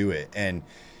and do it. And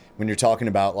when you're talking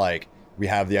about like we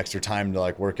have the extra time to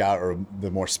like work out or the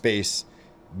more space,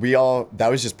 that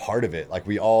was just part of it. Like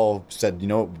we all said, you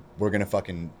know, we're gonna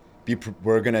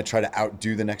try to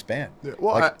outdo the next band. Yeah,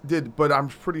 well, like, but I'm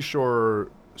pretty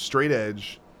sure Straight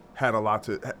Edge had a lot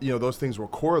to, you know, those things were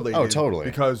correlated. Oh, totally.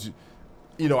 Because,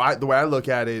 you know, the way I look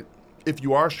at it, if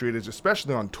you are straight edge,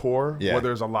 especially on tour, where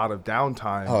there's a lot of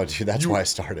downtime. Oh, dude, that's why I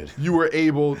started. You were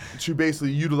able to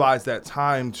basically utilize that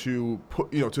time to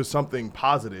put, you know, to something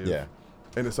positive. Yeah.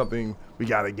 And it's something we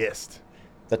got a guest.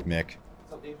 That's Mick.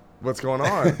 What's going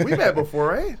on? We met before,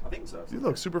 right? I think so. You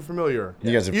look super familiar.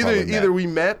 You guys have probably met. Either we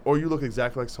met or you look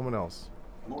exactly like someone else.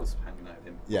 I'm always hanging out with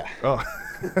him. Yeah. Oh.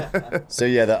 So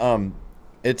yeah,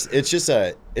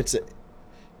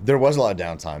 there was a lot of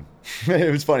downtime.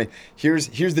 It was funny.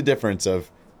 Here's the difference of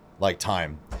like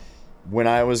time. When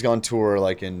I was on tour,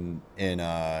 like in you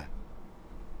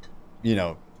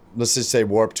know, let's just say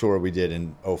Warped Tour we did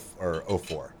in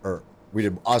 04, or we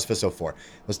did Ozfest 04.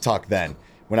 Let's talk then.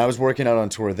 When I was working out on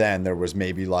tour then, there was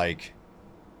maybe like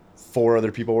 4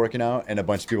 other people working out and a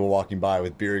bunch of people walking by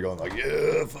with beer going like,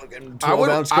 yeah, fucking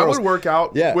 12-ounce I girls. would work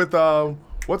out with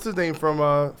what's his name from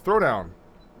Throwdown?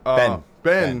 Ben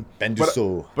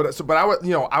Dussault. But I was,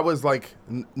 you know, I was like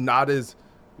not as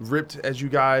ripped as you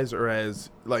guys, or as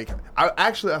like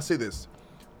I'll say this.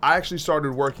 I actually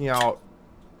started working out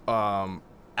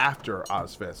after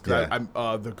Ozfest,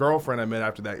 because the girlfriend I met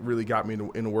after that really got me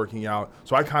into working out.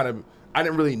 So I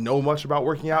didn't really know much about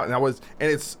working out, and I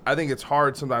think it's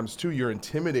hard sometimes too. You're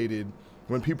intimidated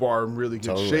when people are in really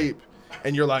good shape,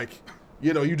 and you're like,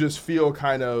 you know, you just feel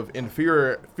kind of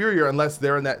inferior unless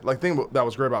they're in that, like, thing that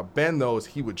was great about Ben though is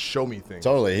he would show me things.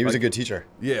 Totally, he was a good teacher.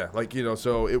 Yeah, like, you know,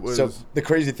 so it was. So the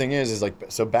crazy thing is like,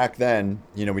 so back then,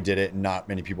 you know, we did it and not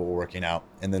many people were working out,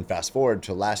 and then fast forward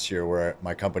to last year where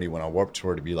my company went on Warped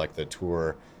Tour to be like the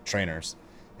tour trainers,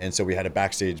 and so we had a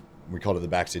backstage. We called it the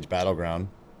Backstage Battleground,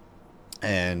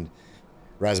 and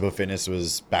Razzabo Fitness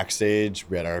was backstage.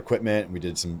 We had our equipment. We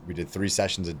did 3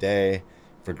 sessions a day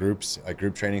for groups, like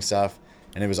group training stuff.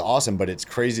 And it was awesome, but it's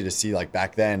crazy to see, like,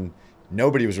 back then,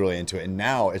 nobody was really into it. And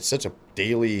now it's such a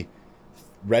daily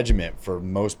regiment for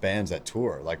most bands that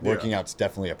tour. Like, working out's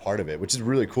definitely a part of it, which is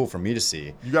really cool for me to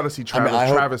see. You got to see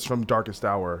Travis, Travis from Darkest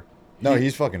Hour. He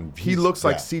looks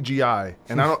like CGI.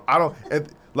 And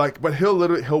but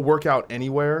he'll work out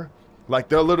anywhere. Like,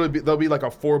 there'll be like a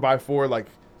 4x4 like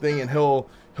thing, and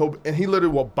he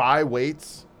literally will buy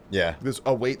weights. Yeah.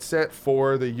 A weight set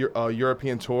for the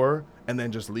European tour, and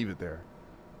then just leave it there.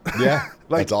 Yeah,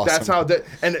 like that's awesome. That's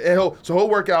how he'll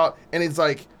work out, and it's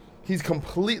like he's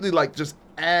completely like just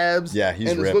abs. Yeah,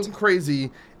 he's and ripped. It's looking crazy,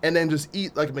 and then just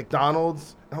eat like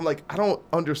McDonald's. And I'm like, I don't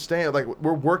understand. Like,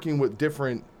 we're working with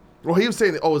different. Well, he was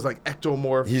saying, it's like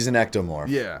ectomorph. He's an ectomorph.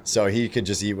 Yeah. So he could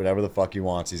just eat whatever the fuck he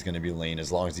wants. He's going to be lean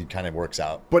as long as he kind of works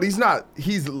out. But he's not.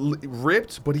 He's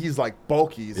ripped, but he's like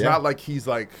bulky. It's not like he's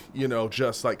like, you know,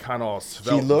 just like kind of all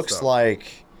svelte. He looks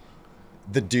like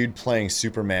the dude playing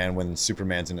Superman when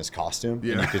Superman's in his costume.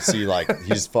 Yeah. And you could see like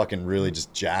he's fucking really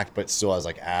just jacked, but still has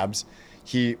like abs.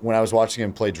 When I was watching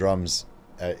him play drums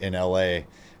in LA, I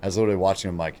was literally watching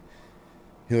him like,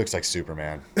 he looks like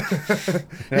Superman.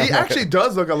 He actually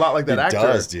does look a lot like that actor. He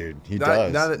does, dude. He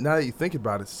does. Now that you think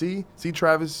about it, see,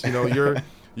 Travis, you know,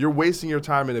 you're wasting your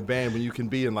time in a band when you can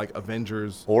be in like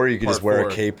Avengers. Or you could just wear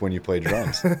a cape when you play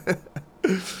drums.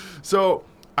 So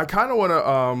I kind of want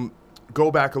to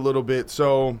go back a little bit.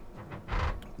 So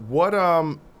what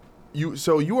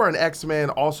you are an X-Man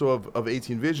also of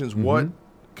 18 Visions. Mm-hmm. What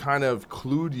kind of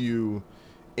clued you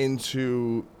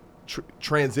into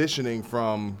transitioning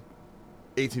from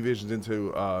 18 Visions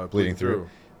into Bleeding Through?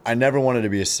 I never wanted to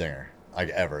be a singer, like,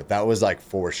 ever. That was like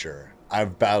for sure.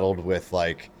 I've battled with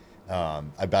bipolar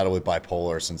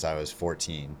since I was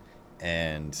 14,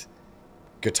 and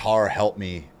guitar helped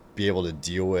me be able to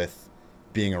deal with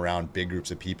being around big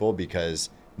groups of people because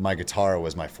my guitar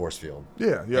was my force field.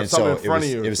 Yeah, you have something in front of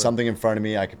you. It was something in front of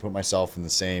me. I could put myself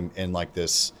in like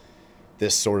this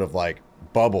sort of like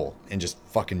bubble and just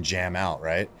fucking jam out,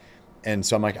 right? And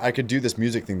so I'm like, I could do this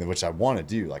music thing, which I want to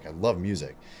do. Like, I love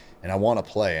music and I want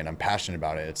to play and I'm passionate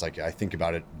about it. It's like, I think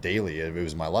about it daily. It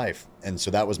was my life. And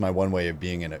so that was my one way of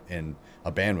being in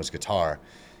a band was guitar.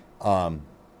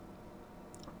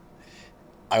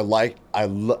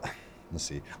 let's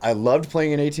see. I loved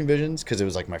playing in 18 Visions because it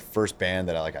was like my first band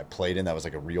that I played in that was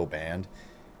like a real band.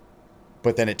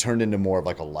 But then it turned into more of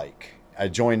like a like. I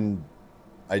joined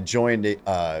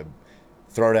Throwdown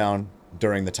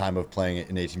during the time of playing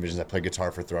in 18 Visions. I played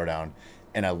guitar for Throwdown,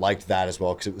 and I liked that as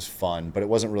well because it was fun, but it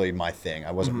wasn't really my thing.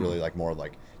 I wasn't really like more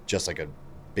like just like a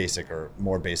basic or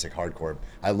more basic hardcore.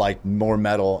 I liked more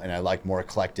metal, and I liked more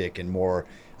eclectic and more.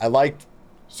 I liked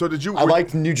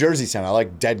New Jersey sound. I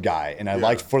liked Dead Guy, and I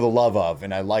liked For the Love Of,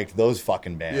 and I liked those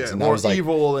fucking bands. Yeah, and more I was like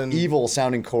evil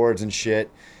sounding chords and shit.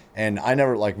 And I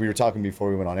never, like we were talking before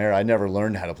we went on air, I never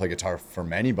learned how to play guitar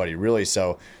from anybody really.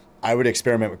 So I would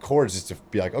experiment with chords just to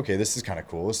be like, okay, this is kind of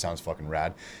cool. This sounds fucking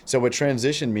rad. So what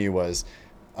transitioned me was,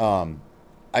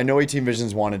 I know 18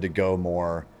 Visions wanted to go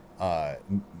more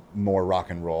rock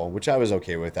and roll, which I was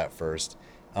okay with at first.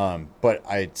 But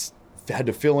I had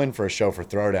to fill in for a show for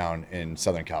Throwdown in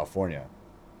Southern California.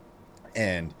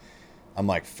 And I'm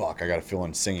like, fuck, I got to fill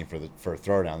in singing for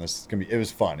Throwdown. It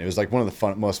was fun. It was like one of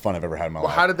the most fun I've ever had in my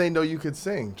life. How did they know you could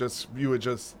sing? You would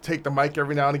just take the mic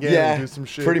every now and again and do some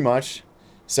shit? Pretty much.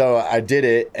 So I did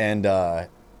it, and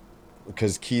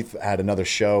because Keith had another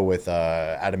show with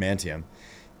Adamantium,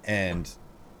 and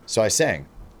so I sang,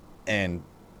 and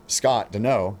Scott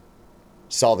Deneau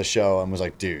saw the show and was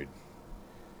like, dude,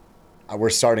 we're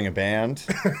starting a band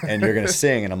and you're going to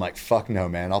sing. And I'm like, fuck no,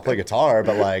 man, I'll play guitar,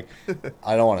 but like,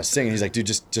 I don't want to sing. And he's like, dude,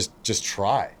 just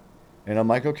try. And I'm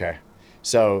like, okay.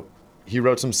 So he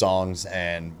wrote some songs,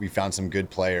 and we found some good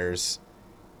players,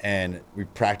 and we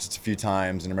practiced a few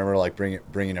times. And I remember like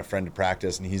bringing a friend to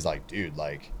practice, and he's like, dude,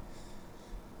 like,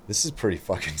 this is pretty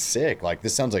fucking sick. Like,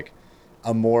 this sounds like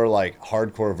a more like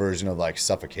hardcore version of like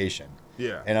Suffocation.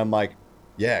 Yeah. And I'm like,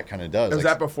 yeah, it kind of does. Was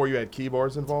that before you had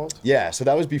keyboards involved? Yeah, so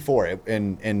that was before it,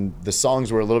 and the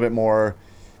songs were a little bit more.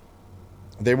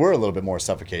 They were a little bit more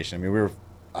Suffocation. I mean,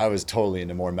 I was totally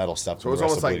into more metal stuff. So it was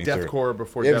almost like deathcore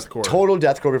before deathcore. Total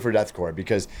deathcore before deathcore,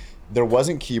 because there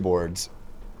wasn't keyboards.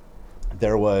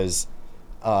 There was,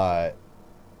 but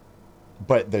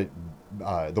the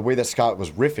way that Scott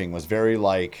was riffing was very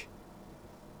like,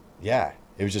 yeah.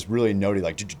 It was just really notey,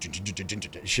 like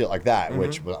shit like that,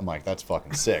 which I'm like, that's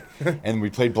fucking sick. And we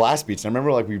played blast beats. And I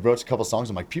remember like we wrote a couple songs.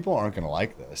 I'm like, people aren't gonna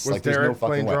like this. Was like, there's Derek no fucking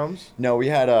playing way. drums? No, we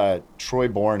had Troy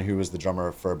Bourne, who was the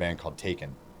drummer for a band called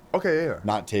Taken. Okay, yeah.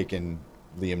 Not Taken,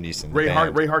 Liam Neeson. Ray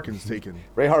Harkin's Taken.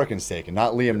 Ray Harkin's Taken,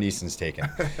 not Liam Neeson's Taken.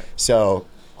 So,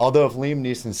 although if Liam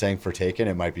Neeson sang for Taken,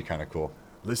 it might be kind of cool.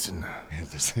 Listen,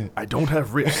 I don't have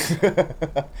riffs,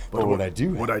 but what I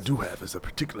do have is a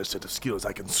particular set of skills.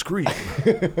 I can scream.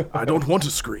 I don't want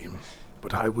to scream,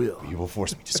 but I will. You will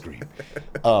force me to scream.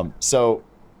 So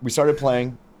we started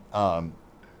playing.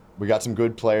 We got some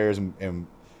good players, and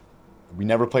we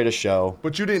never played a show.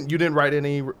 But you didn't write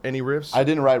any riffs? I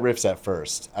didn't write riffs at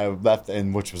first. I left,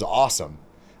 and which was awesome.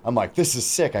 I'm like, this is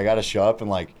sick. I got to show up and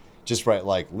like just write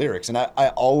like lyrics. And I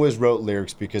always wrote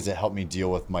lyrics because it helped me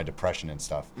deal with my depression and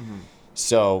stuff. Mm-hmm.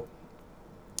 So,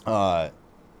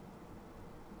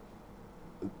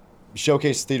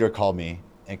 Showcase Theater called me,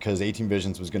 and because 18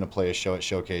 Visions was going to play a show at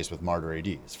Showcase with Martyr AD.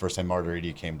 It's the first time Martyr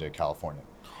AD came to California.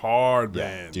 Hard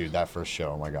band. Yeah, dude, that first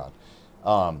show, oh my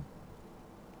God.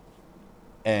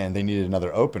 And they needed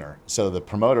another opener. So the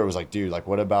promoter was like, dude, like,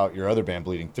 what about your other band,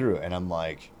 Bleeding Through? And I'm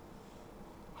like,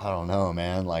 I don't know,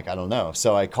 man. Like, I don't know.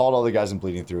 So I called all the guys in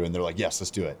Bleeding Through, and they're like, yes,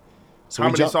 let's do it. So how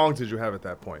many songs did you have at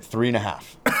that point?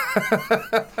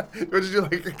 3.5. What did you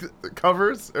like,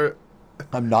 covers? Or?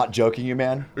 I'm not joking you,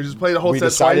 man. We just played the whole set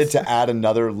twice? We decided to add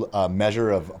another measure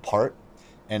of a part,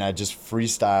 and I just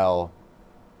freestyle,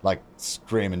 like,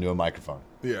 scream into a microphone.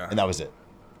 Yeah. And that was it.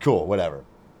 Cool, whatever.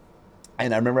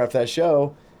 And I remember after that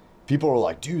show, people were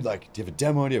like, dude, like, do you have a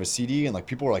demo? Do you have a CD? And, like,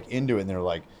 people were, like, into it, and they were,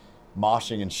 like,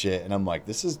 moshing and shit. And I'm like,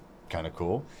 this is kind of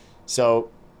cool.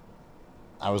 So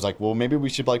I was like, well, maybe we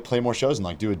should, like, play more shows and,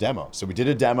 like, do a demo. So we did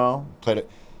a demo,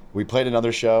 we played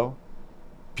another show.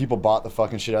 People bought the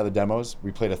fucking shit out of the demos.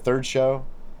 We played a third show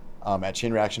at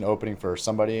Chain Reaction opening for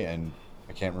somebody, and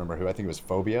I can't remember who. I think it was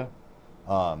Phobia.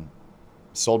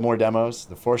 Sold more demos.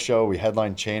 The fourth show, we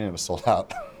headlined Chain, and it was sold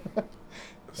out.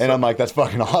 And I'm like, that's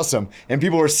fucking awesome. And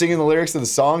people were singing the lyrics to the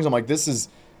songs. I'm like, this is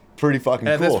pretty fucking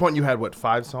cool. At this point, you had, what,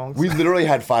 5 songs? We literally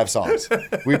had 5 songs.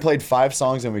 We played 5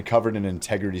 songs, and we covered an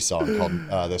Integrity song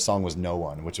called, the song was No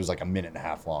One, which was like 1.5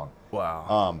 minutes long.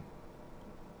 Wow.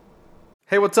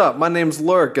 Hey, what's up? My name's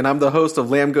Lurk, and I'm the host of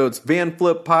Lambgoat's Van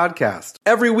Flip podcast.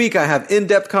 Every week, I have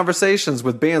in-depth conversations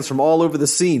with bands from all over the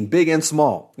scene, big and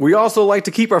small. We also like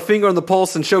to keep our finger on the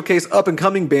pulse and showcase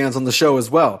up-and-coming bands on the show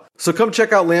as well. So come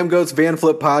check out Lambgoat's Van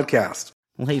Flip podcast.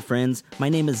 Well, hey friends, my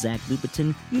name is Zach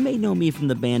Lupetin. You may know me from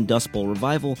the band Dust Bowl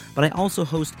Revival, but I also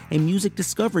host a music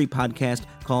discovery podcast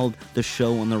called The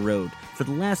Show on the Road. For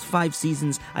the last 5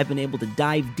 seasons, I've been able to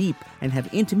dive deep and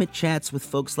have intimate chats with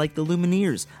folks like the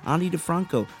Lumineers, Ani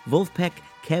DeFranco, Wolfpack,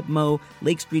 Keb Mo,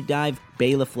 Lake Street Dive,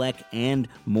 Bela Fleck, and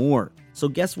more. So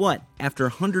guess what? After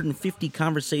 150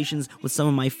 conversations with some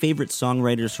of my favorite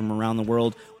songwriters from around the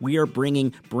world, we are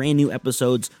bringing brand new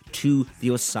episodes to the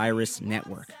Osiris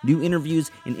Network. New interviews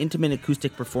and intimate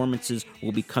acoustic performances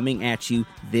will be coming at you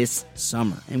this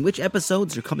summer. And which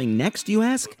episodes are coming next, you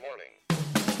ask?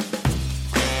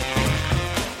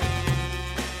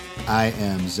 I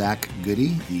am Zach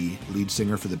Goody, the lead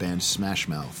singer for the band Smash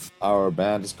Mouth. Our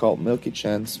band is called Milky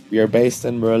Chance. We are based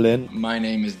in Berlin. My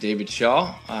name is David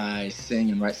Shaw. I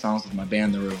sing and write songs with my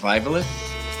band, The Revivalists.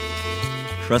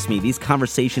 Trust me, these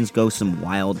conversations go some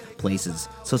wild places.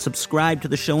 So subscribe to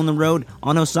The Show on the Road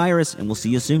on Osiris, and we'll see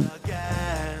you soon.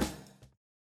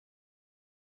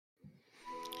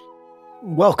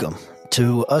 Welcome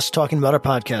to us talking about our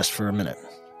podcast for a minute.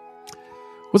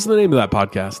 What's the name of that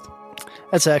podcast?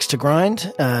 That's Axe to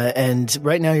Grind, and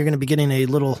right now you're going to be getting a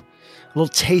little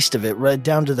taste of it, right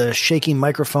down to the shaky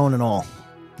microphone and all.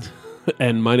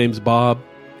 And my name's Bob.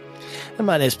 And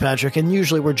my name's Patrick, and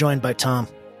usually we're joined by Tom.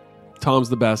 Tom's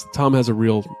the best. Tom has a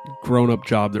real grown-up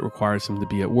job that requires him to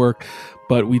be at work,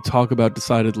 but we talk about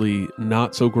decidedly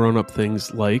not so grown-up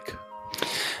things like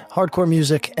hardcore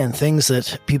music and things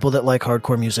that people that like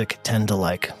hardcore music tend to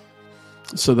like.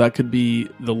 So that could be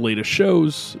the latest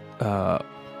shows,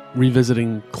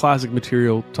 revisiting classic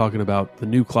material, talking about the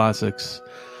new classics,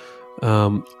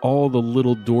 all the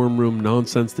little dorm room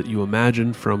nonsense that you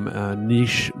imagine from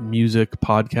niche music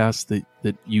podcasts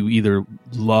that you either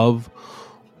love,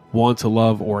 want to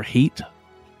love, or hate.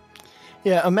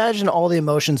 Yeah, imagine all the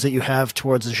emotions that you have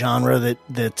towards a genre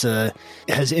that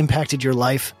has impacted your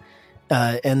life,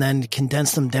 and then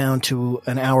condense them down to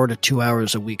an hour to 2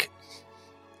 hours a week.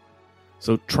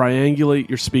 So triangulate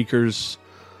your speakers.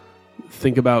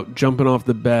 Think about jumping off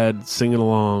the bed, singing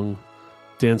along,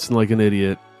 dancing like an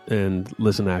idiot, and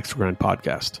listen to Axe to Grind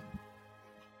podcast.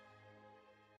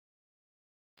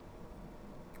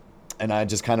 And I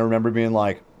just kind of remember being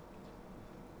like,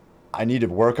 I need to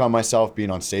work on myself being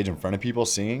on stage in front of people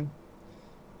singing,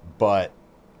 but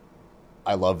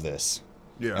I love this.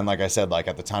 Yeah. And like I said, like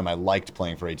at the time I liked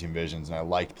playing for 18 Visions and I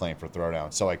liked playing for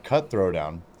Throwdown. So I cut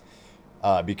Throwdown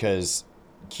because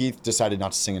Keith decided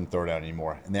not to sing in Throwdown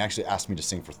anymore, and they actually asked me to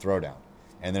sing for Throwdown.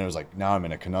 And then it was like, now I'm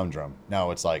in a conundrum.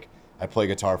 Now it's like, I play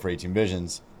guitar for 18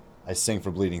 Visions, I sing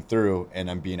for Bleeding Through, and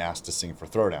I'm being asked to sing for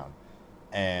Throwdown.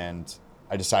 And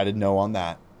I decided no on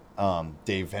that.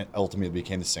 Dave ultimately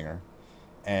became the singer.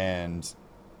 And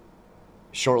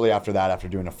shortly after that, after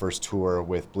doing a first tour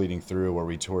with Bleeding Through, where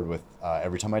we toured with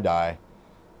Every Time I Die,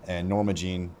 and Norma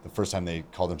Jean, the first time they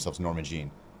called themselves Norma Jean.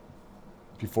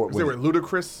 They were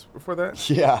Ludacris before that?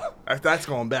 Yeah. That's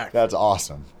going back. That's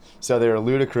awesome. So they were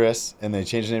Ludacris, and they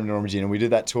changed the name to Norma Jean, and we did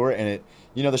that tour, and it,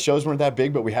 the shows weren't that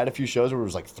big, but we had a few shows where it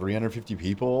was like 350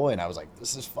 people, and I was like,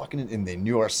 this is fucking, and they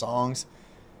knew our songs.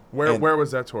 Where was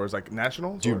that tour? It was like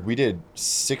nationals? Dude, we did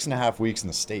 6.5 weeks in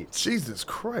the States. Jesus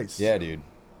Christ. Yeah, dude.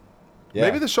 Yeah.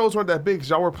 Maybe the shows weren't that big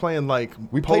because y'all were playing like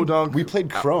we played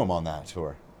Chrome on that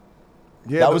tour.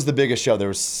 Yeah, that was the biggest show. There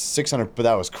was 600, but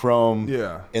that was Chrome.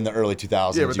 Yeah. In the early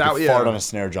 2000s, yeah, but you could fart on a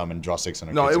snare drum and draw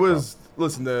 600. No, it was.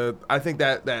 Listen, I think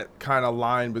that kind of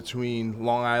line between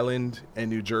Long Island and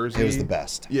New Jersey. It was the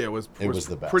best. Yeah, it was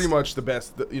the best. Pretty much the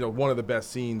best. One of the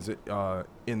best scenes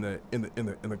in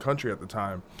the country at the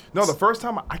time. No, the first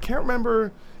time I can't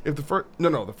remember if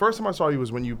the first time I saw you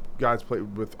was when you guys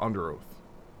played with Under Oath.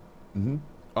 Mm-hmm.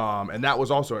 And that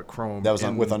was also at Chrome. That was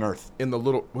with Unearth. In the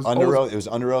little Under Oath. It was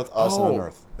Under Oath, us, and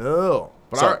Unearth. Oh,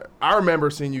 but I remember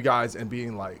seeing you guys and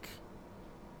being like,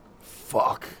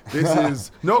 "Fuck, this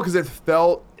is no," because it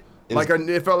felt like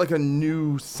a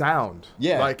new sound.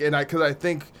 Yeah, because I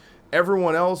think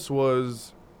everyone else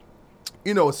was,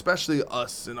 especially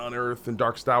us and Unearth and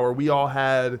Dark Tower, we all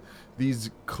had these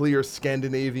clear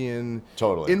Scandinavian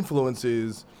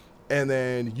influences. And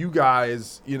then you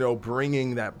guys,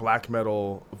 bringing that black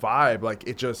metal vibe, like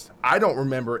it just, I don't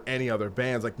remember any other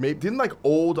bands. Like, didn't like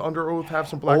old Under Oath have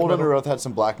some black metal? Old Under Oath had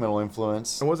some black metal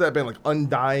influence. And what was that band, like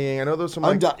Undying? I know there's some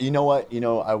You know what?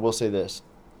 I will say this.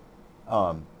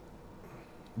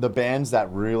 The bands that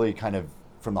really kind of,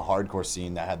 from the hardcore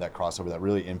scene that had that crossover, that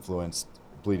really influenced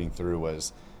Bleeding Through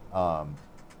was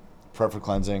Prayer for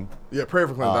Cleansing. Yeah, Prayer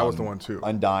for Cleansing, that was the one too.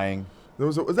 Undying.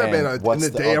 Was that band In the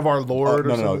Day of Our Lord?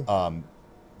 No.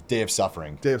 Day of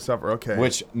Suffering. Day of Suffering, okay.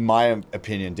 Which, my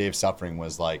opinion, Day of Suffering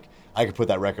was like, I could put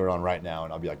that record on right now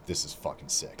and I'll be like, this is fucking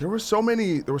sick. There were so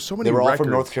many They were records. all from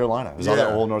North Carolina. It was all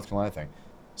that whole North Carolina thing.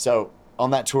 So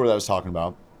on that tour that I was talking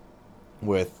about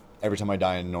with Every Time I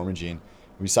Die and Norma Jean,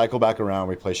 we cycle back around,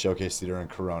 we play Showcase Theater in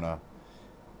Corona,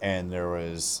 and there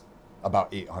was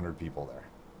about 800 people there.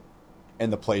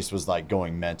 And the place was like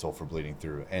going mental for Bleeding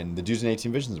Through. And the dudes in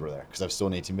 18 Visions were there because I was still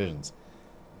in 18 Visions.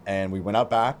 And we went out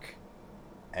back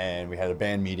and we had a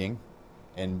band meeting.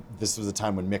 And this was the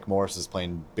time when Mick Morris was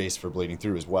playing bass for Bleeding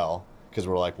Through as well. Because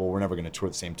we're like, well, we're never going to tour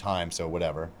at the same time, so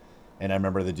whatever. And I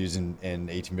remember the dudes in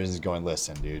 18 Visions going,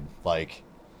 listen, dude, like,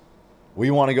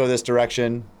 we want to go this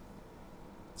direction.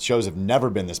 Shows have never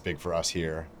been this big for us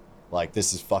here. Like,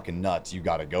 this is fucking nuts. You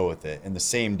got to go with it. And the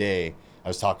same day, I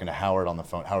was talking to Howard on the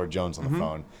phone, Howard Jones on the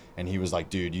phone, and he was like,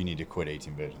 dude, you need to quit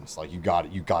 18 Visions. Like, you got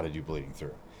to do Bleeding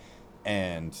Through.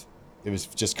 And it was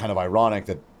just kind of ironic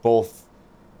that both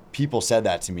people said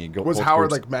that to me. Was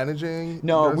Howard like managing?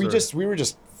 No, we were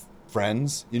just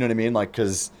friends. You know what I mean? Like,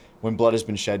 because when Blood Has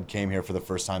Been Shed came here for the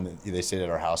first time, they stayed at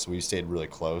our house. We stayed really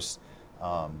close.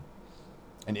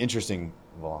 And interesting.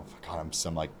 Well, God, I'm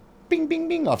some like bing, bing,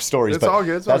 bing off stories. It's all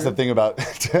good. That's the thing about.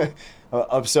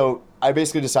 So I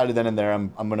basically decided then and there,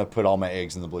 I'm going to put all my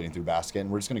eggs in the Bleeding Through basket, and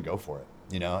we're just going to go for it.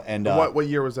 You know. And what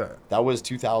year was that? That was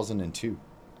 2002.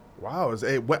 Wow,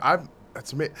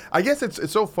 I guess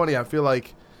it's so funny. I feel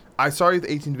like I started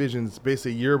 18 Visions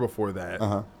basically a year before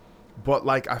that. But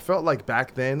like I felt like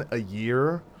back then a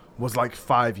year was like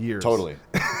 5 years. Totally.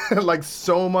 Like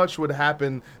so much would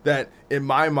happen that in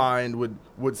my mind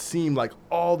would seem like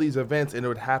all these events, and it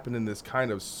would happen in this kind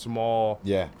of small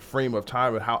frame of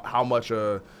time, and how much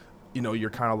your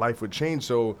kind of life would change.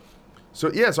 So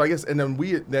I guess, and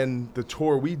then the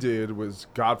tour we did was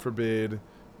God Forbid,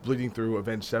 Bleeding Through,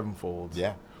 Avenged Sevenfold.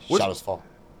 Yeah. Shadows Fall.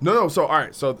 No. So all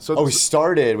right. So we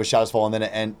started with Shadows Fall and then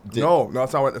it ended. No,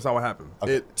 that's not what happened.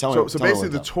 Okay. So basically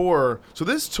the tour. So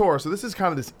this is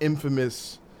kind of this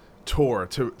infamous tour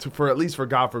for at least for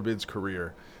God Forbid's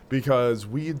career, because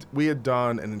we had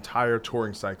done an entire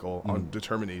touring cycle on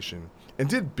Determination and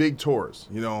did big tours,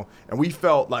 and we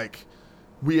felt like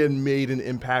we had made an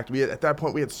impact. At that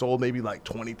point we had sold maybe like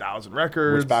 20,000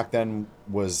 records, which back then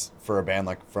was, for a band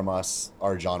like from us,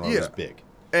 our genre was big.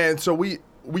 And so we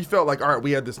felt like, all right,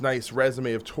 we had this nice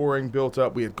resume of touring built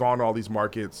up. We had gone to all these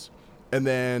markets, and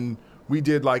then we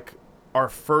did like our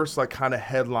first like kind of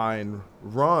headline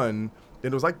run.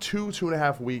 And it was like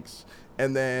 2.5 weeks,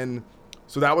 and then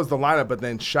so that was the lineup. But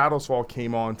then Shadows Fall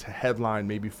came on to headline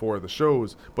maybe 4 of the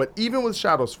shows. But even with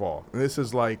Shadows Fall, and this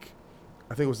is like,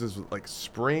 I think it was like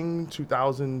spring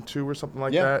 2002 or something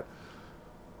like that.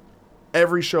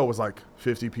 Every show was like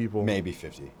 50 people. Maybe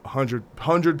 50.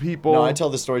 100 people. No, I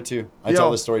tell this story too.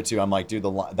 I'm like, dude,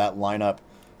 that lineup,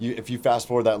 if you fast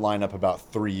forward that lineup about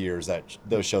 3 years,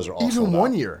 those shows are all sold out. Even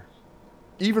 1 year.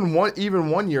 Even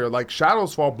one year, like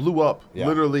Shadows Fall blew up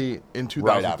literally in 2003.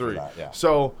 Right after that, yeah.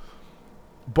 So,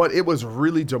 but it was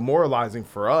really demoralizing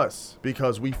for us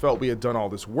because we felt we had done all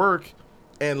this work,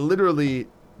 and literally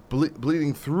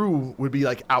Bleeding Through would be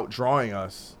like outdrawing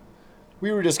us.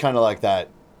 We were just kind of like that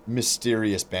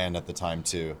mysterious band at the time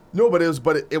too. No, but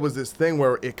it was this thing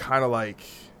where it kind of like,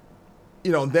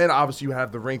 then obviously you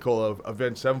have the wrinkle of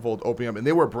Avenged Sevenfold opening up, and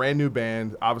they were a brand new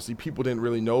band. Obviously people didn't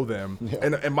really know them.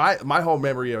 Yeah. And my whole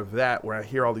memory of that, where I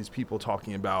hear all these people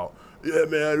talking about, yeah,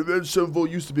 man, Avenged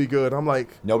Sevenfold used to be good. I'm like,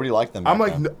 nobody liked them back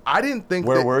then. I didn't think.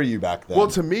 Where were you back then? Well,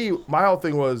 to me, my whole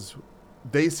thing was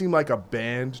they seemed like a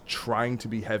band trying to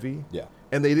be heavy. Yeah.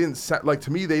 And they didn't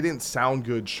to me, they didn't sound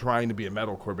good trying to be a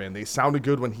metalcore band. They sounded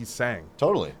good when he sang.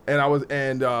 Totally.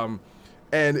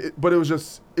 But it was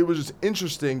just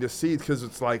interesting to see, because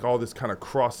it's like all this kind of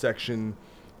cross section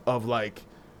of like,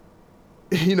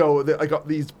 like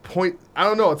these point. I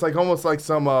don't know. It's like almost like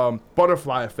some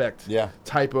butterfly effect.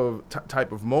 Type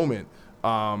of moment.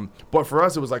 But for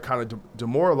us, it was like kind of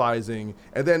demoralizing.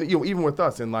 And then even with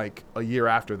us, in like a year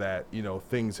after that,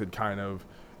 things had kind of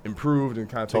improved and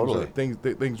kind of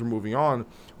things were moving on.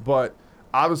 But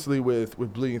obviously with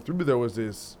Bleeding Through, there was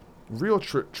this real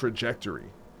trajectory,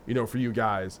 for you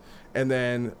guys. And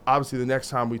then obviously the next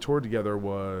time we toured together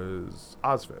was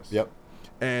Ozfest. Yep.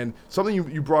 And something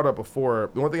you brought up before,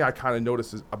 the one thing I kind of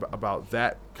noticed is about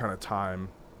that kind of time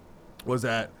was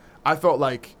that I felt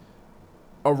like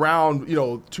around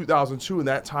 2002, and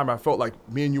that time I felt like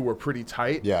me and you were pretty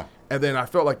tight. Yeah. And then I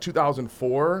felt like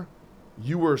 2004,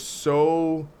 you were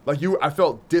so like I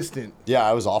felt distant. Yeah,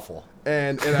 I was awful.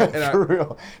 And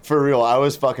for real, I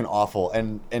was fucking awful.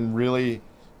 And really,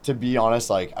 to be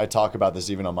honest, like I talk about this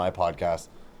even on my podcast,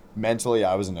 mentally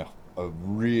I was in a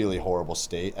really horrible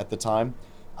state at the time.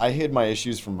 I hid my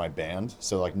issues from my band,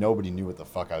 so like nobody knew what the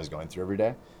fuck I was going through every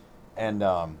day, and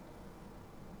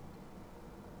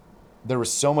there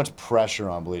was so much pressure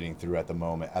on Bleeding Through at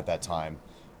that time,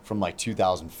 from like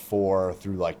 2004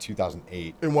 through like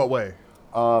 2008. In what way?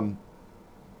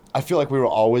 I feel like we were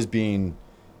always being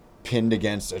pinned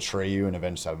against Atreyu and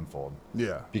Avenged Sevenfold.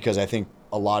 Yeah. Because I think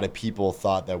a lot of people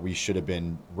thought that we should have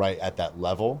been right at that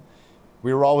level.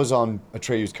 We were always on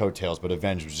Atreyu's coattails, but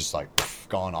Avenged was just like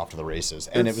gone off to the races.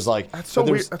 And it was like... That's so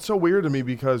weird. That's so weird to me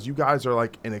because you guys are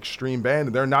like an extreme band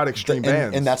and they're not extreme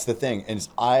bands. And that's the thing. And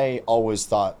I always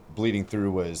thought Bleeding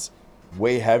Through was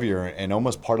way heavier and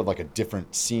almost part of like a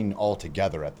different scene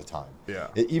altogether at the time. Yeah.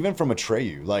 Even from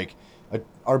Atreyu, like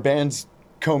our bands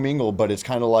commingle, but it's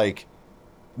kind of like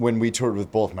when we toured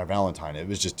with Both My Valentine, it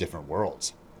was just different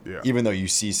worlds. Yeah. Even though you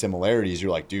see similarities,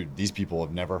 you're like, dude, these people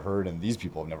have never heard and these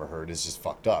people have never heard. It's just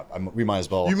fucked up. We might as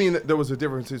well. You mean that there was a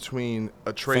difference between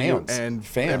Atreyu and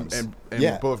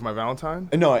yeah. Both My Valentine?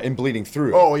 No, and Bleeding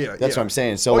Through. Oh yeah, that's what I'm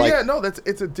saying. So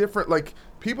it's a different like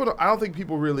people. I don't think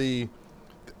people really.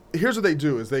 Here's what they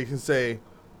do is they can say,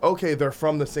 okay, they're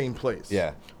from the same place.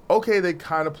 Yeah. Okay, they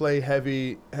kind of play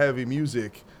heavy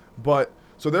music, but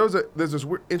so there's this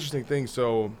interesting thing.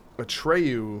 So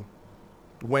Atreyu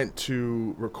went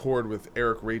to record with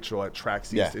Eric Rachel at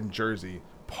Tracks East in Jersey.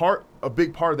 A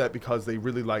big part of that because they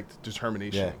really liked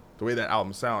Determination, the way that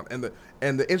album sound, and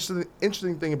the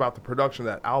interesting thing about the production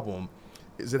of that album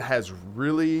is it has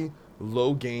really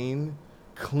low gain,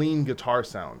 clean guitar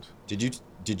sound.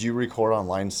 Did you record on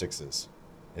line 6s?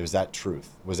 Was that true?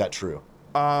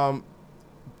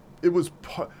 It was.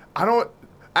 I don't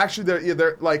actually.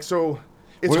 They're like so.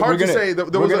 It's hard to say. We're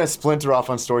going to splinter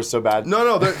off on stories so bad.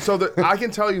 No. I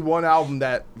can tell you one album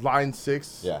that line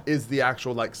 6 is the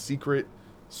actual like secret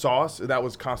sauce. That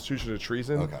was Constitution of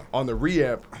Treason. Okay. On the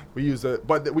reamp, we used it,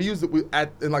 but we used it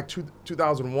in like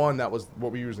 2001. That was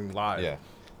what we were using live. Yeah.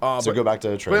 So go back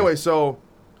to Trey. But anyway, so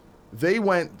they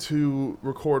went to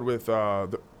record with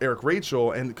Eric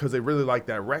Rachel, and because they really liked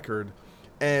that record,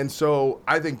 and so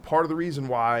I think part of the reason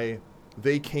why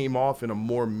they came off in a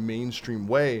more mainstream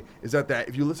way is that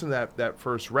if you listen to that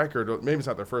first record, or maybe it's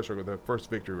not their first record, the first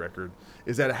Victory record,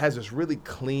 is that it has this really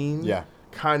clean,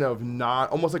 kind of not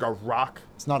almost like a rock.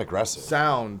 It's not aggressive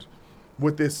sound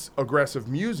with this aggressive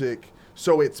music,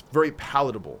 so it's very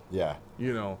palatable. Yeah,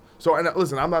 you know. So and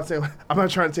listen, I'm not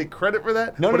trying to take credit for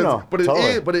that. No.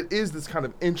 But it is this kind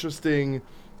of interesting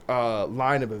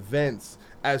line of events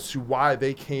as to why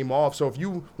they came off. So if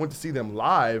you went to see them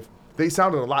live, they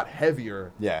sounded a lot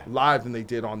heavier live than they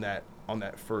did on that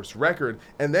first record.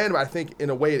 And then I think in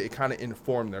a way it kind of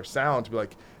informed their sound to be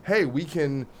like, hey, we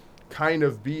can kind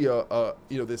of be a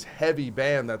this heavy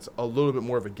band that's a little bit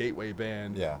more of a gateway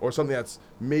band, or something that's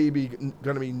maybe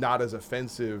going to be not as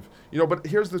offensive, But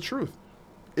here's the truth: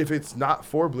 if it's not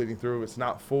for Bleeding Through, it's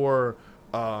not for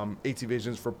 18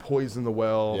 Visions, for Poison the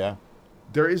Well,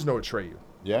 there is no Atreyu.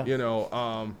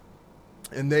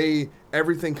 And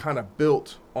everything kind of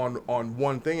built on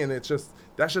one thing, and that's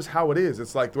just how it is.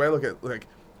 It's like the way I look at, like,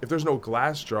 if there's no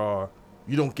Glassjaw,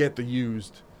 you don't get the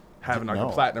Used having like a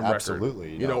platinum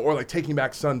absolutely, record, or like Taking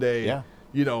Back Sunday,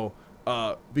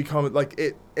 become like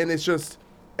it, and it's just,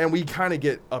 and we kind of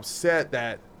get upset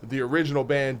that the original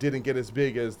band didn't get as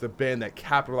big as the band that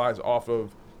capitalized off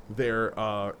of their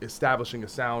establishing a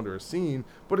sound or a scene,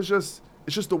 but it's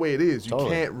just the way it is. You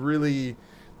can't really.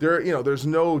 There's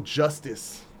no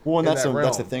justice. Well, and that's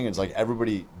the thing. It's like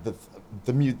everybody,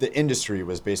 the industry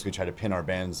was basically trying to pin our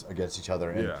bands against each other.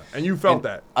 And, and you felt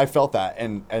that. I felt that,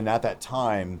 and at that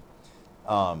time,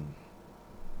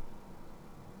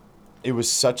 it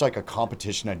was such like a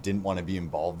competition I didn't want to be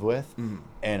involved with,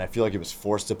 and I feel like it was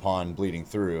forced upon Bleeding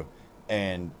Through,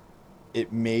 and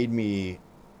it made me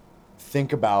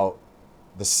think about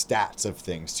the stats of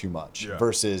things too much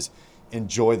versus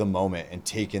enjoy the moment and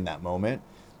take in that moment.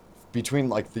 Between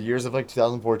like the years of like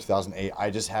 2004, 2008, I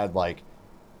just had like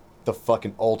the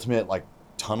fucking ultimate like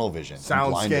tunnel vision,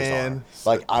 sound scan,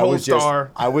 like I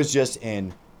was just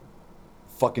in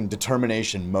fucking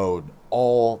determination mode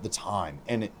all the time,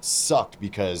 and it sucked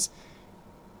because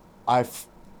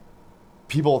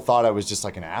people thought I was just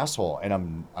like an asshole, and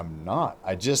I'm not.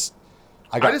 I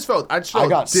got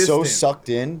so sucked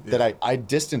in that I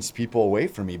distanced people away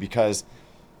from me because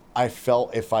I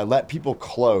felt if I let people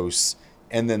close,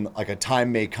 and then like a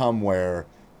time may come where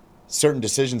certain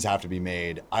decisions have to be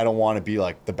made, I don't want to be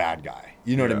like the bad guy.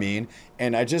 You know what I mean?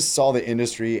 And I just saw the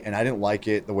industry and I didn't like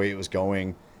it the way it was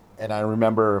going. And I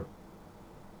remember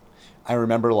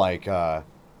like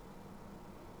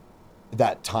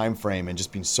that time frame and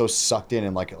just being so sucked in.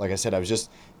 And like I said,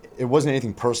 it wasn't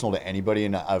anything personal to anybody.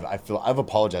 And I've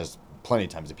apologized plenty of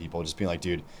times to people, just being like,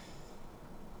 dude,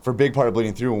 for a big part of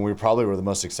Bleeding Through, when we probably were the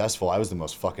most successful, I was the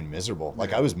most fucking miserable.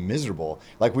 Like, I was miserable.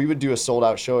 Like, we would do a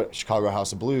sold-out show at Chicago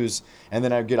House of Blues, and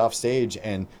then I'd get off stage,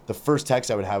 and the first text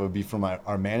I would have would be from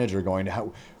our manager going,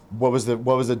 what was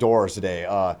the Doors today?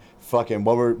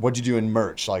 What'd you do in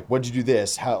merch? Like, what'd you do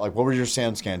this? What were your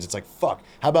sound scans? It's like, fuck.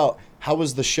 How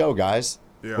was the show, guys?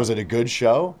 Yeah. Was it a good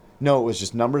show? No, it was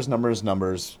just numbers,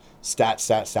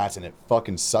 stats, and it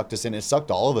fucking sucked us in. It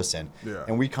sucked all of us in. Yeah.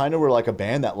 And we kind of were like a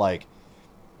band that, like,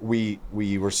 we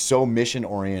were so mission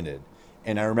oriented.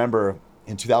 And I remember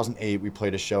in 2008 we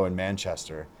played a show in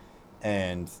Manchester,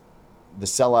 and the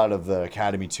sellout of the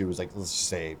Academy 2 was like, let's just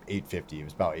say 850. It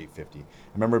was about 850. I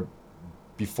remember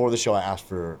before the show I asked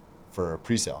for a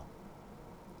pre-sale.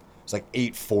 It's like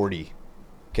 840.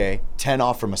 Okay, 10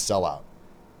 off from a sellout.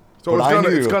 So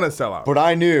it's gonna sell out. But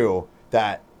I knew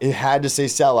that it had to say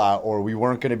sellout, or we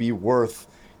weren't going to be worth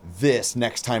this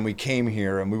next time we came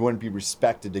here, and we wouldn't be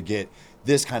respected to get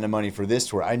this kind of money for this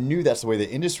tour. I knew that's the way the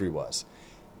industry was.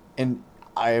 And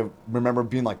I remember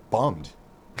being like bummed.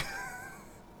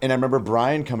 And I remember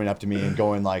Brian coming up to me and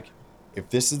going like,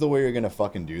 if this is the way you're going to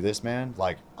fucking do this, man,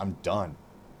 like, I'm done.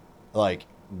 Like,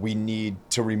 we need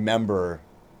to remember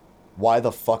why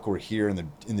the fuck we're here in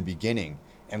the beginning,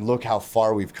 and look how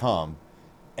far we've come,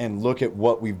 and look at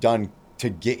what we've done to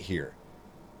get here,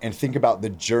 and think about the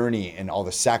journey and all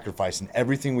the sacrifice and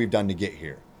everything we've done to get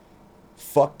here.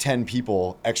 Fuck 10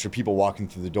 extra people walking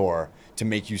through the door to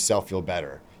make yourself feel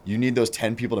better. You need those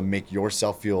 10 people to make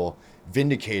yourself feel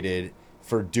vindicated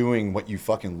for doing what you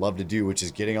fucking love to do, which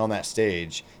is getting on that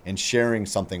stage and sharing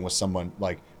something with someone,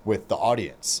 like with the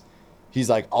audience. He's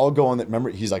like, I'll go on that.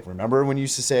 Remember when you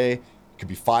used to say it could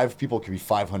be 5 people, it could be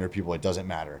 500 people. It doesn't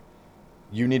matter.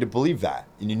 You need to believe that,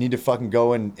 and you need to fucking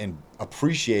go and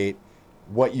appreciate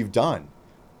what you've done.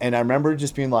 And I remember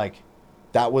just being like,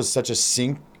 that was such a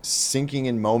sinking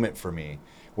in moment for me,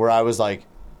 where I was like,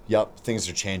 yep, things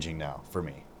are changing now for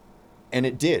me. And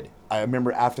it did. I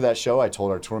remember after that show, I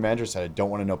told our tour manager, said, I don't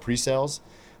want to know pre-sales.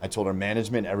 I told our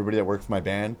management, everybody that worked for my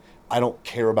band, I don't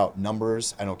care about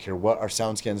numbers. I don't care what our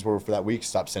sound scans were for that week.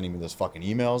 Stop sending me those fucking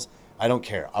emails. I don't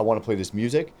care. I want to play this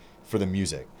music for the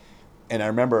music. And I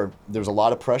remember there was a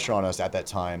lot of pressure on us at that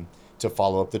time to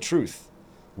follow up the truth.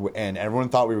 And everyone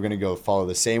thought we were going to go follow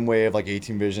the same way of like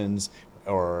 18 Visions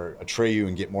or Atreyu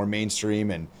and get more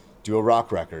mainstream and do a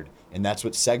rock record. And that's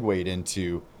what segued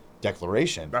into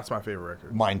Declaration. That's my favorite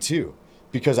record. Mine too.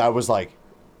 Because I was like,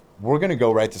 we're going to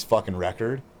go write this fucking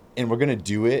record, and we're going to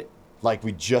do it like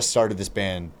we just started this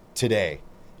band today.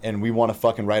 And we want to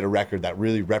fucking write a record that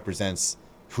really represents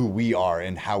who we are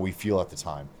and how we feel at the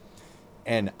time.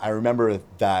 And I remember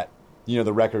that, you know,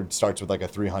 the record starts with like a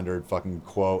 300 fucking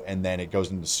quote, and then it goes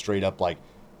into straight up like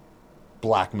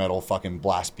black metal fucking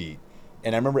blast beat.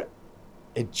 And I remember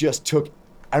I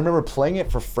remember playing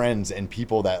it for friends and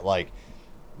people that like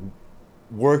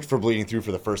worked for Bleeding Through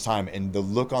for the first time, and the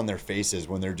look on their faces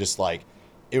when they're just like,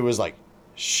 it was like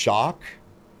shock,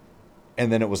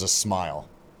 and then it was a smile,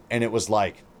 and it was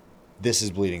like, this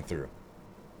is Bleeding Through.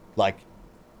 Like,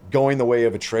 going the way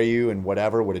of Atreyu and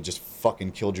whatever would have just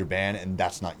fucking killed your band, and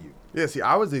that's not you. Yeah, see,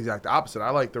 I was the exact opposite. I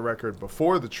liked the record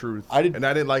before the Truth, and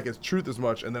I didn't like its Truth as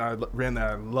much, and then I ran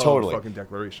that and loved fucking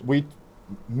Declaration.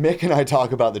 Mick and I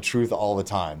talk about the Truth all the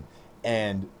time,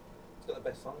 and it's got the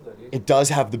best songs, it does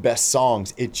have the best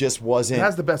songs. It just wasn't. It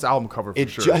has the best album cover for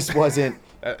sure. It just wasn't.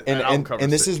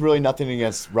 and this is really nothing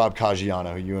against Rob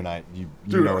Caggiano, who you and I you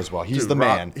know as well. He's the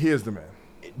man. He is the man.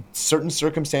 Certain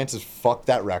circumstances fucked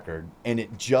that record, and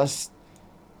it just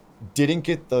didn't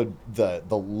get the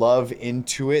love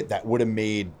into it that would have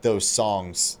made those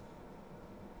songs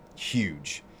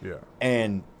huge. Yeah.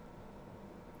 And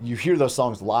you hear those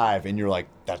songs live, and you're like,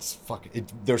 that's fucking.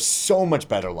 They're so much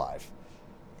better live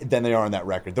than they are on that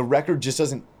record. The record just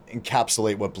doesn't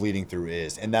encapsulate what Bleeding Through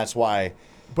is, and that's why.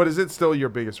 But is it still your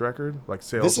biggest record, like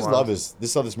sales? This Love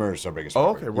Is Murder is our biggest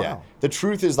record. Okay, wow. Yeah. The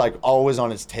Truth is like always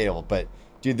on its tail, but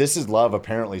dude, This Is Love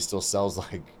apparently still sells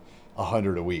like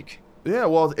 100 a week. Yeah,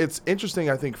 well, it's interesting.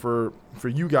 I think for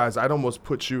you guys, I'd almost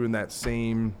put you in that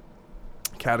same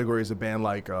category as a band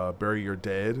like Bury Your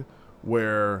Dead,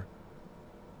 where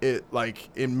it, like,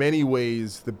 in many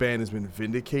ways the band has been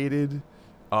vindicated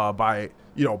by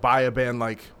a band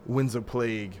like Winds of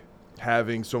Plague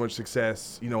having so much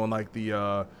success, in like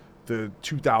the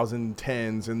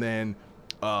 2010s, and then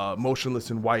Motionless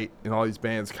in White and all these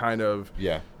bands kind of.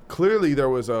 Yeah. Clearly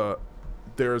there's a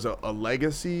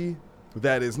legacy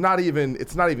that is not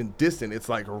even distant. It's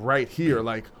like right here,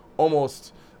 like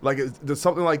almost like does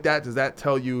something like that. Does that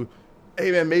tell you,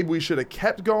 hey man, maybe we should have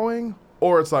kept going,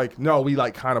 or it's like, no, we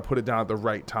like kind of put it down at the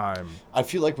right time. I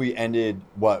feel like we ended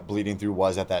what Bleeding Through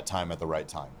was at that time at the right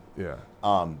time. Yeah.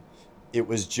 It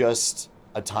was just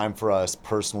a time for us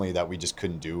personally that we just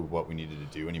couldn't do what we needed to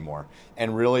do anymore.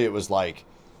 And really it was like,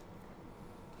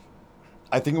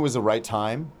 I think it was the right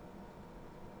time,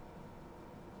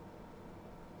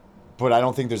 but I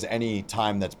don't think there's any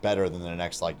time that's better than the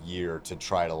next like year to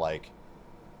try to like,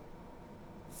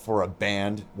 for a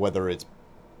band, whether it's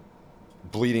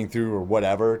Bleeding Through or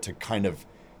whatever, to kind of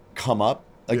come up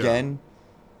again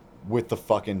with the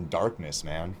fucking darkness,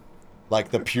 man. Like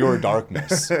the pure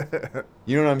darkness.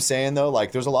 You know what I'm saying though?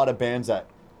 Like there's a lot of bands that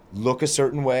look a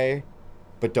certain way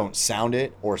but don't sound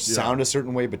it, or sound a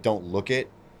certain way but don't look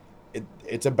it.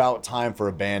 It's about time for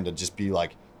a band to just be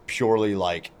like purely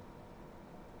like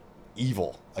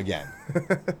evil again.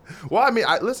 Well, I mean,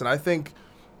 I think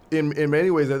in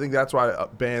many ways, I think that's why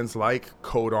bands like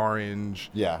Code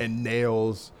Orange and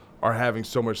Nails are having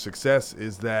so much success,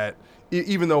 is that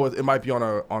even though it might be on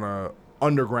a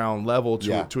underground level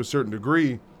to a certain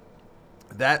degree,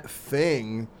 that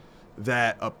thing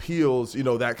that appeals,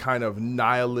 that kind of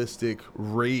nihilistic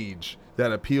rage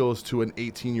that appeals to an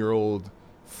 18-year-old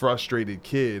frustrated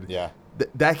kid,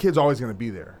 that kid's always going to be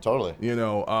there. Totally.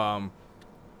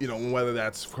 Whether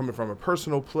that's coming from a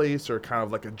personal place or kind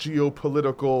of like a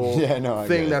geopolitical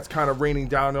thing that's kind of raining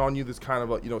down on you, this kind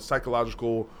of a,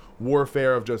 psychological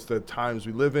warfare of just the times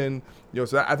we live in.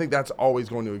 So I think that's always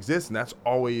going to exist, and that's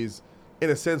always, in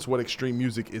a sense, what extreme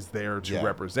music is there to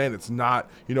represent. It's not,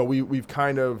 we've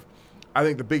kind of, I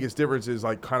think the biggest difference is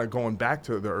like kind of going back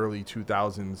to the early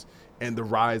 2000s and the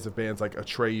rise of bands like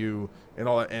Atreyu and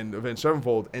all that, and Avenged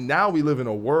Sevenfold. And now we live in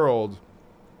a world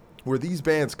where these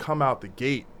bands come out the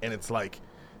gate and it's like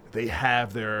they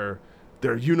have their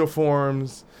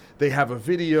uniforms, they have a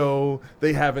video,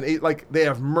 they have they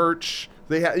have merch,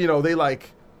 they have,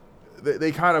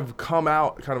 they kind of come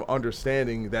out kind of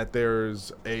understanding that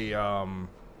there's a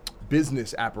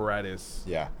business apparatus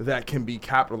that can be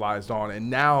capitalized on.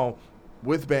 And now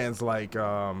with bands like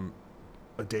A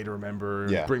Day to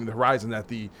Remember, Bring the Horizon, that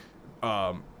the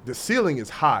ceiling is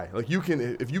high. Like you can,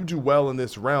 if you do well in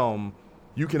this realm,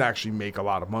 you can actually make a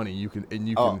lot of money. It's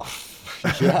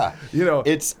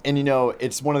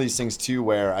one of these things too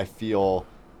where I feel,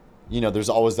 there's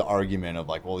always the argument of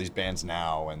like, well, these bands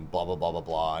now and blah blah blah blah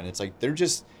blah, and it's like they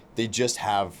just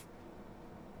have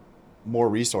more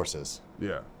resources.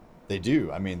 Yeah, they do.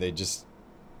 I mean, the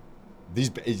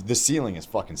ceiling is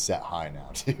fucking set high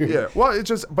now, dude. Yeah, well, it's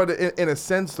just, but in a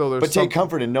sense though, there's. But take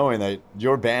comfort in knowing that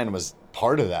your band was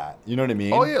part of that. You know what I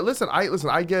mean? Oh yeah, listen,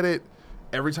 I get it.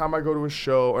 Every time I go to a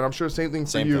show, and I'm sure same thing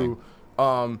for you,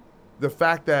 the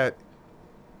fact that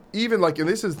even like, and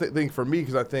this is the thing for me,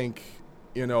 because I think,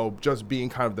 just being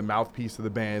kind of the mouthpiece of the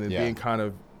band and being kind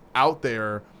of out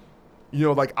there,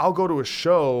 like I'll go to a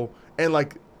show and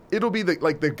like, it'll be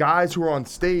the guys who are on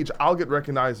stage, I'll get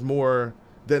recognized more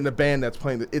than the band that's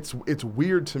playing. It's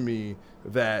weird to me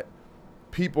that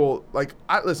people, like,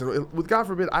 listen, with God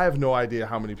forbid, I have no idea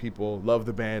how many people love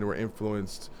the band or are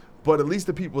influenced, but at least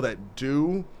the people that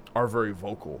do are very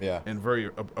vocal and very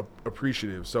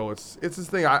appreciative. So it's this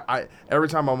thing. I every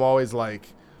time I'm always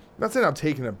like, not saying I'm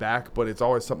taken aback, but it's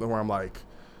always something where I'm like,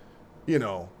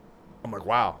 I'm like,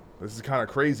 wow, this is kind of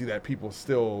crazy that people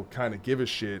still kind of give a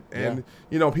shit. And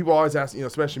people always ask,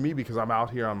 especially me, because I'm out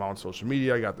here, I'm on social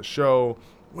media, I got the show.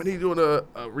 When are you doing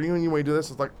a reunion? When you do this?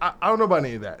 It's like I don't know about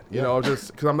any of that.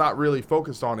 Just because I'm not really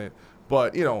focused on it.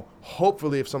 But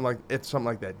hopefully, if something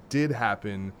like that did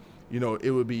happen,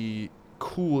 it would be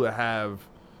cool to have,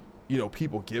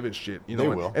 people give a shit. They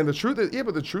will. And the truth is,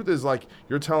 but the truth is, like,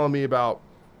 you're telling me about,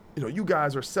 you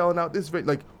guys are selling out this,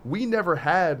 like, we never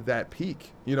had that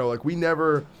peak. Like we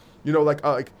never, we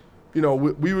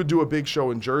would do a big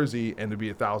show in Jersey and there'd be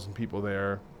 1,000 people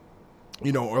there.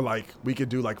 Or like we could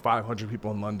do like 500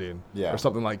 people in London, or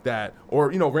something like that, or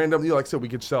randomly, like I said, we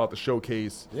could sell out the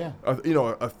Showcase,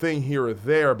 a thing here or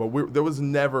there, but there was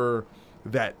never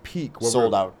that peak where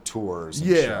sold out tours.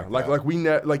 Like we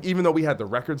even though we had the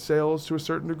record sales to a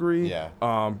certain degree,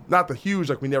 not the huge,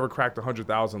 like we never cracked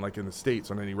 100,000 like in the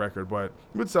States on any record, but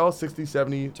we would sell 60,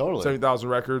 70, 70,000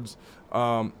 records.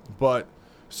 But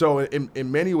so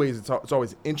in many ways, it's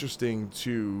always interesting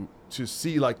to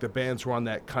see like the bands who are on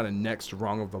that kind of next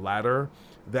rung of the ladder,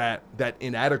 that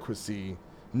inadequacy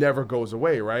never goes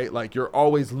away, right? Like you're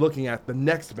always looking at the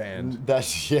next band.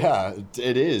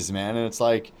 It is, man. And it's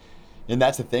like, and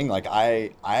that's the thing, like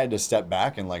I had to step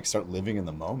back and like start living in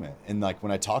the moment. And like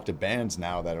when I talk to bands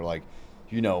now that are like,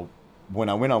 when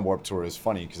I went on Warped Tour, it was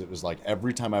funny because it was like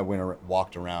every time I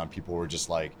walked around, people were just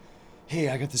like, hey,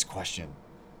 I got this question.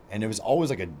 And it was always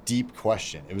like a deep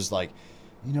question. It was like,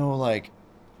 like,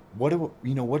 what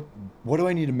do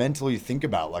I need to mentally think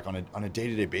about like on a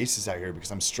day-to-day basis out here,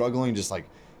 because I'm struggling just like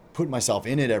putting myself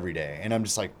in it every day. And I'm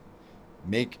just like,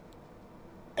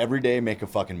 every day make a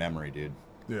fucking memory, dude.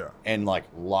 Yeah. And like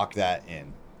lock that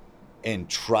in and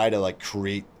try to like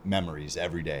create memories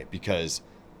every day, because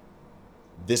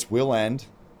this will end.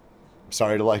 I'm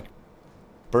sorry to like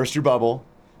burst your bubble,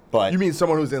 but you mean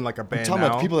someone who's in like a band? I'm talking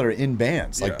about people that are in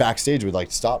bands, like backstage would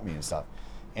like stop me and stuff.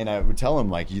 And I would tell them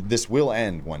like, this will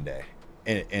end one day.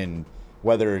 And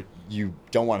whether you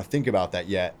don't want to think about that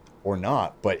yet or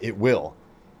not, but it will.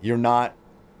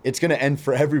 It's going to end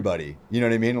for everybody. You know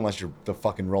what I mean? Unless you're the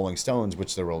fucking Rolling Stones,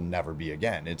 which there will never be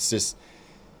again. It's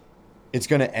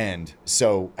going to end.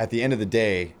 So at the end of the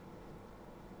day,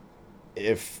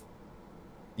 if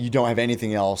you don't have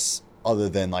anything else other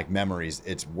than like memories,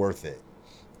 it's worth it.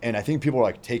 And I think people are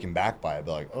like taken back by it.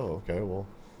 They're like, oh, okay, well,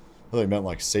 they meant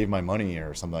like save my money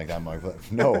or something like that. I'm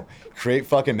like, no, create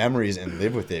fucking memories and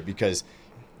live with it. Because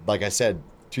like I said,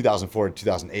 2004 to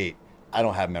 2008, I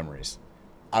don't have memories.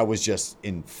 I was just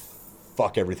in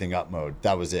fuck everything up mode.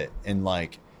 That was it. And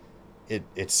like,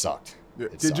 it sucked.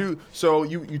 So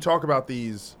you talk about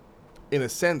these, in a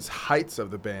sense, heights of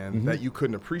the band that you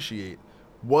couldn't appreciate.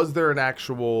 Was there an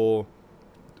actual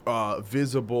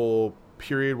visible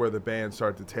period where the band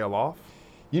started to tail off?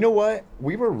 You know what?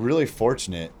 We were really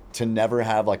fortunate to never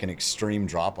have like an extreme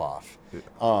drop off.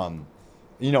 When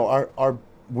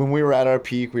we were at our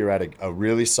peak, we were at a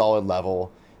really solid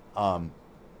level.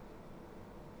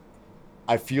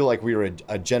 I feel like we were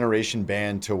a generation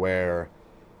band to where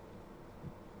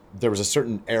there was a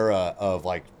certain era of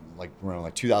like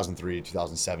 2003,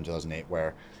 2007, 2008,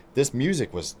 where this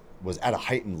music was at a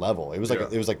heightened level. It was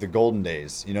like the golden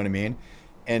days, you know what I mean?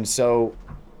 And so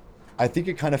I think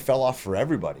it kind of fell off for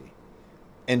everybody.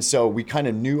 And so we kind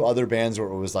of knew other bands where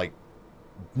it was like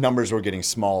numbers were getting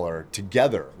smaller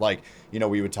together. Like,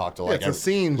 we would talk to like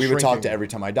we would talk to Every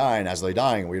Time I Die and As I Lay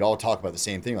Dying. We'd all talk about the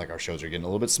same thing. Like, our shows are getting a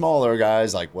little bit smaller,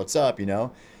 guys. Like, what's up? We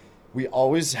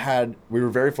were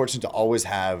very fortunate to always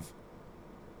have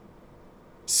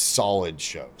solid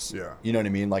shows. Yeah. You know what I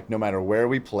mean? Like, no matter where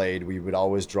we played, we would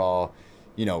always draw,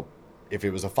 if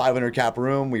it was a 500 cap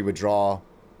room, we would draw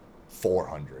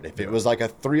 400. If it was like a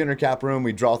 300 cap room,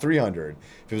 we'd draw 300.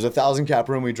 If it was a 1,000 cap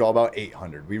room, we'd draw about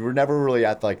 800. We were never really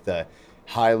at like the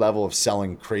high level of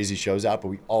selling crazy shows out, but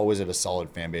we always had a solid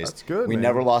fan base. That's good. We man.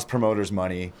 never lost promoters'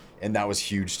 money, and that was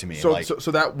huge to me.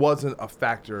 So that wasn't a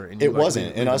factor in you. It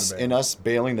wasn't. In us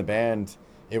bailing the band,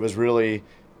 it was really,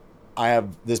 I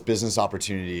have this business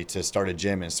opportunity to start a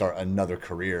gym and start another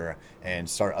career and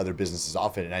start other businesses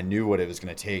off it, and I knew what it was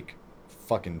going to take.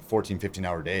 Fucking 14,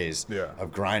 15-hour days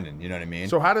of grinding. You know what I mean?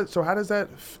 So how does that?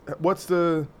 What's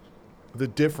the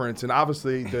difference? And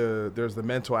obviously there's the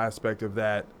mental aspect of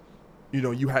that.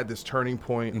 You had this turning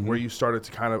point where you started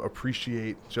to kind of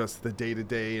appreciate just the day to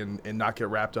day and not get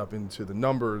wrapped up into the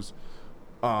numbers.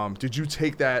 Did you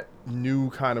take that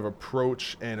new kind of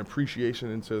approach and appreciation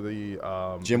into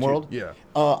the gym world? Yeah.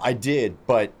 I did,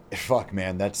 but fuck,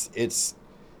 man,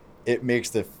 it makes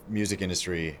the music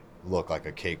industry look like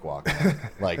a cakewalk,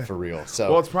 like for real. So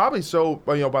well, it's probably so.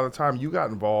 By the time you got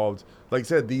involved, like I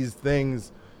said, these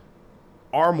things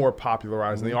are more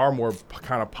popularized and they are more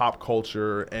kind of pop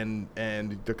culture, and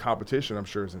the competition, I'm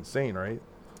sure, is insane, right?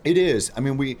 It is. I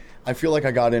mean, I feel like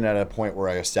I got in at a point where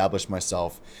I established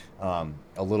myself a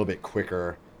little bit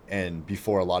quicker and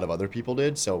before a lot of other people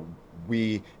did. So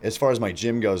as far as my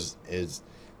gym goes, it's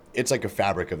like a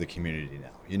fabric of the community now.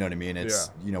 You know what I mean?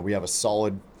 It's we have a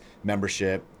solid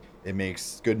membership. It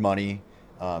makes good money.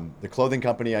 The clothing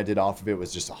company I did off of it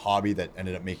was just a hobby that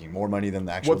ended up making more money than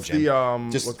the actual gym.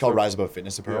 It's called Rise Above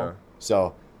Fitness Apparel. Yeah.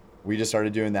 So we just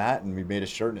started doing that, and we made a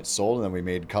shirt and it sold, and then we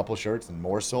made a couple shirts and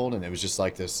more sold, and it was just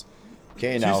like this.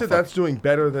 Okay, so now you said that's doing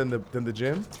better than the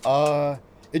gym?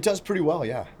 It does pretty well,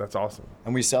 yeah. That's awesome.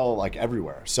 And we sell like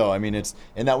everywhere. So I mean,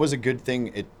 and that was a good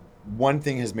thing. One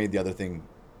thing has made the other thing.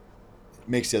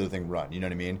 Makes the other thing run, you know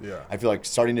what I mean? Yeah. I feel like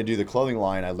starting to do the clothing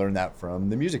line, I learned that from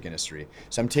the music industry.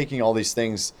 So I'm taking all these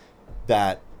things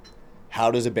how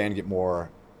does a band get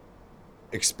more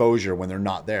exposure when they're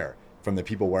not there? From the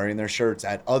people wearing their shirts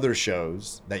at other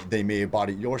shows that they may have bought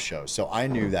at your show. So I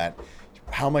knew that,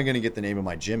 how am I going to get the name of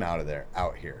my gym out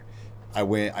here?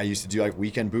 I used to do like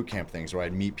weekend boot camp things where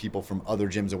I'd meet people from other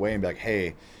gyms away and be like,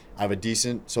 hey, I have a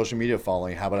decent social media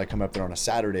following. How about I come up there on a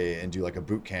Saturday and do like a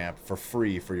boot camp for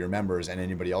free for your members and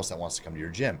anybody else that wants to come to your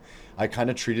gym? I kind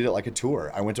of treated it like a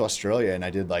tour. I went to Australia and I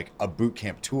did like a boot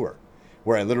camp tour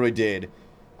where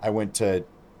I went to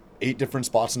 8 different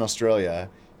spots in Australia.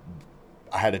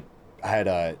 I had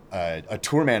a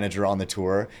tour manager on the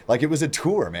tour. Like, it was a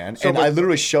tour, man. And I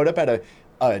literally showed up at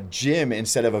a gym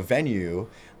instead of a venue,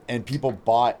 and people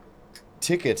bought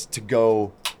tickets to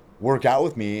go work out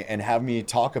with me and have me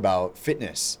talk about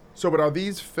fitness. So, but are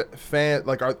these fan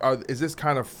like is this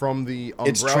kind of from the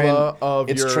umbrella of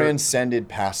it's transcended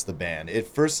past the band? It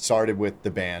first started with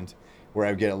the band, where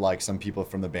I would get like some people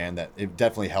from the band that it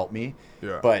definitely helped me.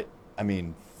 Yeah. But I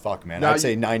mean, fuck, man, I'd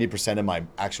say 90% of my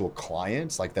actual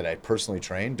clients, like that I personally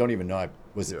trained, don't even know I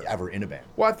was ever in a band.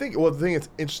 Well, the thing that's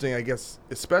interesting, I guess,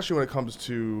 especially when it comes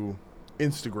to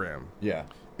Instagram,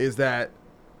 is that,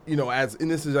 you know,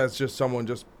 this is as just someone,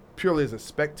 just purely as a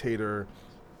spectator,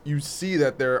 you see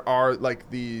that there are like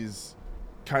these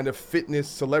kind of fitness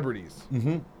celebrities,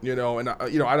 you know, and I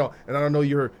don't know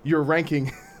your ranking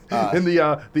in the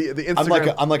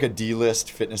Instagram. I'm like a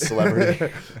D-list fitness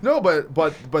celebrity. No,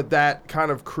 but that kind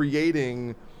of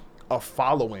creating a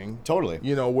following, totally,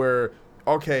 you know, where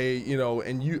you know,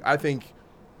 and I think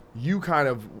you kind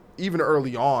of, even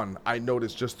early on, I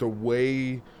noticed just the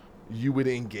way you would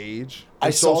engage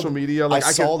on social media. Like,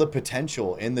 I saw the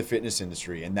potential in the fitness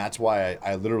industry, and that's why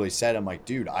I literally said, I'm like,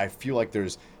 dude, I feel like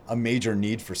there's a major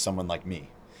need for someone like me.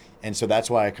 And so that's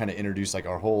why I kind of introduced like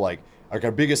our whole, like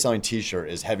our biggest selling t-shirt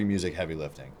is heavy music, heavy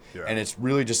lifting. Yeah. And it's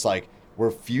really just like,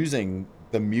 we're fusing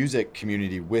the music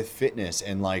community with fitness,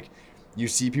 and like, you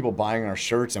see people buying our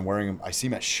shirts and wearing them. I see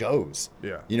them at shows.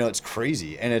 Yeah. You know, it's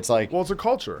crazy. And it's like, well, it's a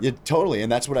culture. Yeah, totally. And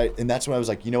that's what I was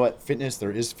like, you know what, fitness,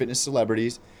 there is fitness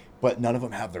celebrities, but none of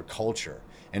them have their culture.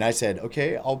 And I said,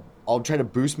 okay, I'll try to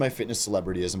boost my fitness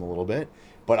celebrityism a little bit,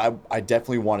 but I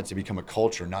definitely want it to become a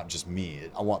culture, not just me.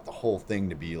 I want the whole thing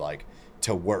to be like,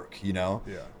 to work, you know?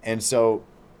 Yeah. And so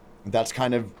that's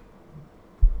kind of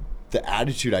the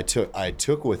attitude I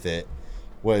took with it,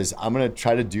 was I'm going to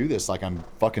try to do this like I'm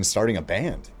fucking starting a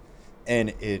band.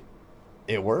 And it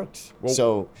worked. Well,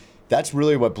 so that's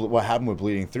really what happened with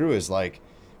Bleeding Through, is like,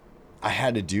 I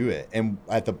had to do it. And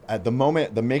at the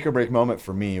moment, the make or break moment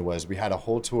for me was, we had a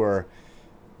whole tour.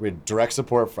 We had direct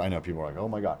support for, I know people are like, oh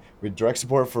my God. We had direct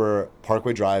support for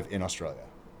Parkway Drive in Australia.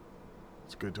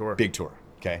 It's a good tour. Big tour.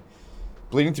 Okay.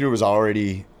 Bleeding Through was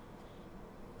already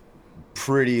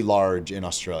pretty large in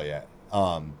Australia.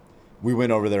 We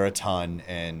went over there a ton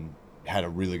and had a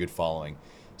really good following.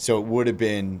 So it would have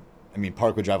been, I mean,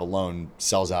 Parkway Drive alone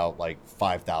sells out like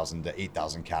 5,000 to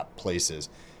 8,000 cap places,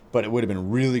 but it would have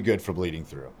been really good for Bleeding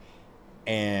Through.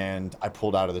 And I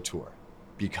pulled out of the tour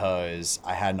because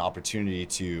I had an opportunity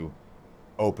to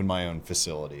open my own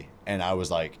facility. And I was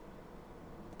like,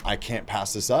 I can't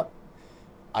pass this up.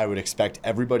 I would expect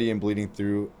everybody in Bleeding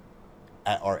Through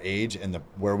at our age and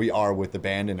where we are with the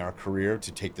band in our career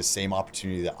to take the same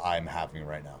opportunity that I'm having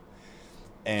right now.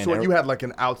 And so you had like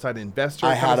an outside investor?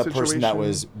 I had a person that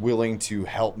was willing to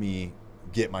help me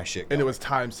get my shit going. And it was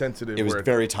time sensitive? It was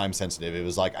very time sensitive. It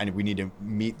was like, we need to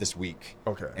meet this week.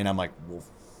 Okay. And I'm like,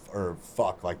 well,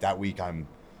 fuck, like that week I'm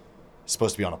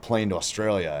supposed to be on a plane to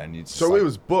Australia. And it's so it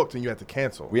was booked and you had to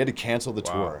cancel? We had to cancel the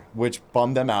tour, which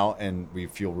bummed them out, and we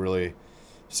feel really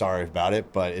sorry about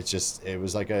it, but it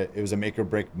was a make or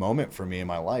break moment for me in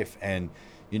my life. And,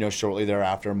 you know, shortly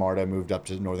thereafter, Marta moved up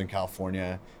to Northern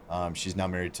California. She's now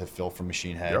married to Phil from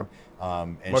Machine Head. Yep.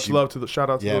 And Much love to the shout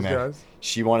out to those guys.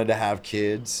 She wanted to have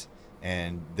kids,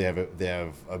 and they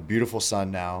have a beautiful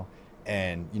son now.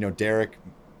 And, you know, Derek,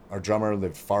 our drummer,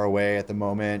 lived far away at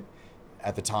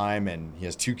the time, and he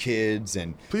has 2 kids.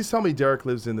 And please tell me Derek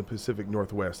lives in the Pacific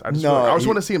Northwest. I just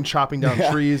want to see him chopping down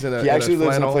trees in a He actually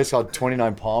lives in a place called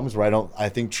 29 Palms, where I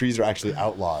think trees are actually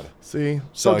outlawed. See?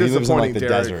 So he lives in like the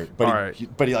Derek. desert,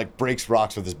 but he like breaks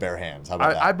rocks with his bare hands. How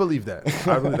about that? I believe that.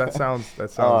 That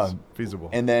sounds feasible.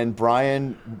 And then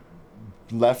Brian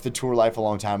left the tour life a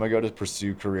long time ago to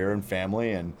pursue career and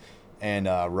family, and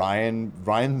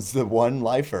Ryan's the one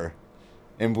lifer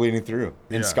in Bleeding Through,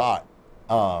 and Scott.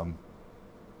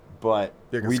 But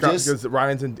because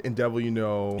Ryan's in Devil, you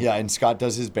know. Yeah, and Scott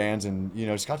does his bands, and you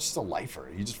know, Scott's just a lifer.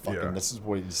 He just fucking this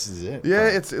is it. Yeah,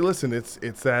 it's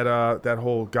that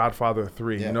whole Godfather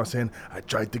 3. Yeah. You know what I'm saying? I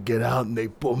tried to get out and they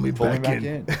pulled me back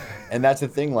in. And that's the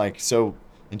thing, like, so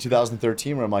in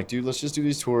 2013 where I'm like, dude, let's just do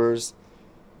these tours.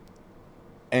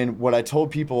 And what I told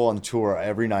people on the tour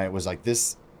every night was like,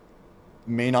 this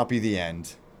may not be the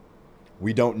end.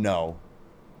 We don't know.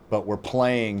 But we're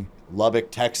playing Lubbock,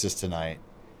 Texas tonight.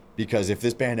 Because if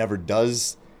this band ever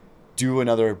does do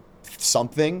another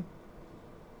something,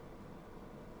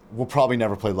 we'll probably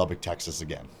never play Lubbock, Texas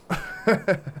again.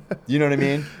 You know what I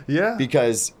mean? Yeah.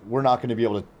 Because we're not going to be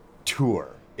able to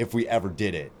tour if we ever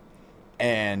did it.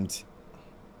 And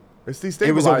It's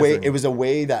destabilizing. It was a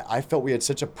way that I felt we had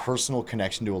such a personal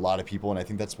connection to a lot of people, and I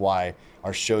think that's why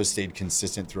our shows stayed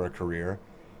consistent through our career.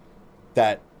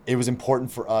 That it was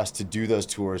important for us to do those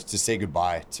tours to say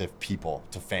goodbye to people,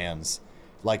 to fans,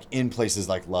 like in places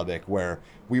like Lubbock, where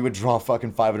we would draw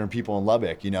fucking 500 people in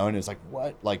Lubbock, and it's like,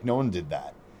 what? Like, no one did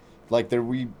that.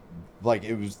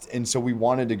 And so we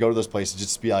wanted to go to those places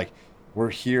just to be like, we're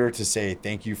here to say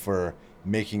thank you for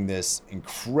making this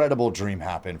incredible dream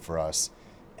happen for us.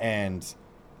 And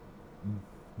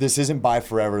this isn't bye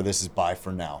forever. This is bye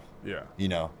for now. Yeah.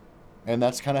 And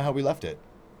that's kind of how we left it.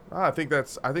 I think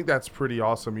that's pretty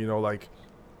awesome. Like,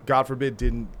 God forbid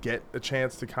didn't get a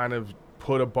chance to kind of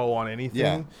put a bow on anything.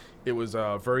 Yeah. It was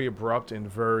very abrupt and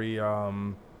very,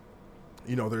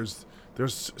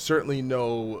 there's certainly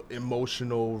no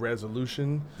emotional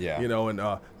resolution. Yeah.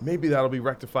 And maybe that'll be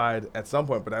rectified at some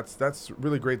point. But that's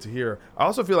really great to hear. I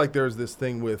also feel like there's this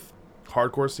thing with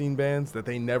hardcore scene bands that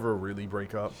they never really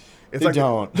break up. It's they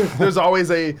don't. There's always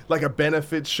a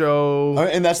benefit show.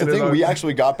 And that's the thing. We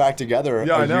actually got back together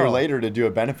a year later to do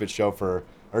a benefit show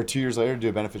 2 years later to do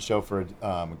a benefit show for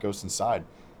Ghost Inside.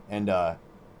 And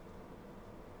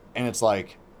it's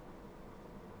like,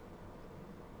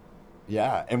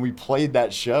 yeah. And we played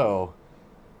that show.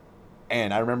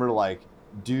 And I remember like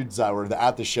dudes that were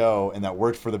at the show and that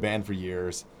worked for the band for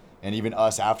years and even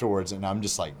us afterwards. And I'm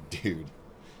just like, dude,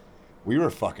 we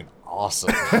were fucking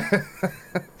awesome.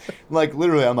 Like,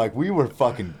 literally, I'm like, we were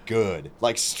fucking good.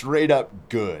 Like, straight up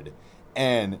good.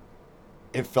 And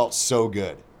it felt so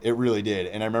good. It really did.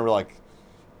 And I remember, like,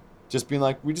 just being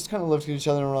like, we just kind of looked at each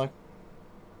other and we're like,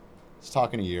 let's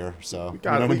talk in a year or so. You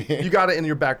got it in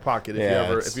your back pocket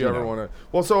if you ever want to.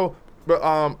 Well, so, but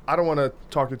I don't want to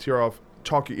talk your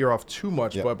ear off too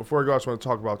much. Yep. But before I go, I just want to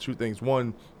talk about two things.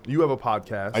 One, you have a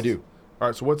podcast. I do. All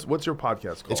right, so what's your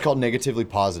podcast called? It's called Negatively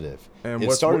Positive. And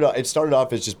it started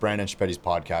off as just Brandan Schieppati's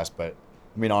podcast, but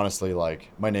I mean, honestly,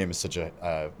 like, my name is such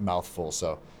a mouthful,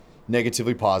 so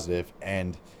Negatively Positive,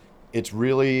 and it's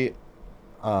really,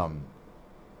 I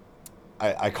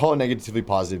call it Negatively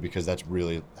Positive because that's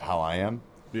really how I am.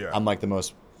 Yeah. I'm like the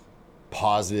most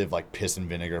positive, like, piss and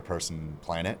vinegar person on the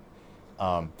planet.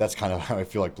 That's kind of how I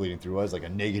feel like Bleeding Through was, like a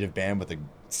negative band with a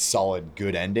solid,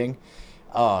 good ending.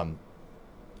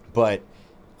 But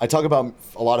I talk about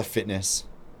a lot of fitness,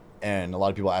 and a lot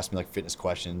of people ask me like fitness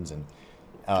questions. And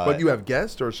but you have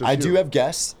guests, or it's just I do have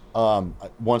guests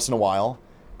once in a while.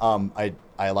 I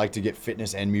like to get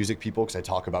fitness and music people because I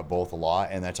talk about both a lot,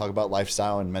 and I talk about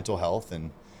lifestyle and mental health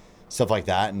and stuff like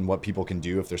that, and what people can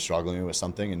do if they're struggling with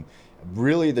something. And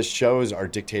really, the shows are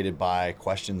dictated by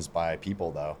questions by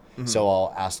people, though. Mm-hmm. So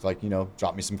I'll ask, like,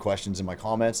 drop me some questions in my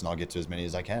comments, and I'll get to as many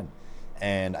as I can.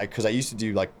 And because I used to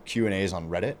do like Q&As on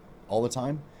Reddit all the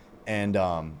time, and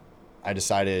I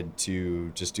decided to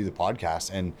just do the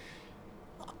podcast. And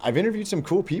I've interviewed some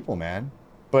cool people, man,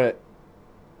 but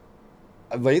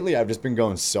lately I've just been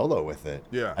going solo with it.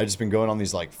 Yeah, I've just been going on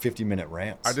these like 50-minute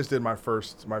rants. I just did my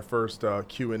first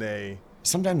Q&A.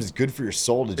 Sometimes it's good for your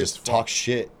soul to just talk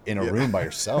shit in a room by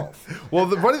yourself. Well,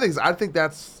 the funny thing is, I think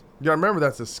that's remember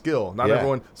that's a skill. Not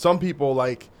everyone. Some people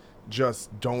like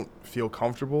just don't feel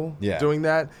comfortable doing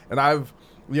that. And I've,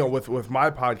 with my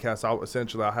podcast,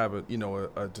 I'll have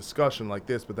a discussion like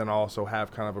this, but then I also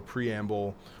have kind of a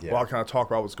preamble where I'll kind of talk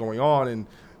about what's going on. And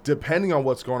depending on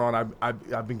what's going on,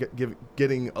 I've been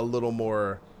getting a little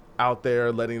more out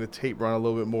there, letting the tape run a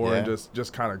little bit more and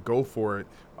just kind of go for it.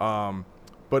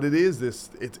 But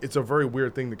it's a very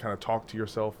weird thing to kind of talk to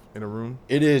yourself in a room.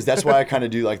 It is. That's why I kind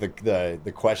of do like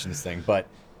the questions thing. But,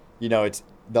 it's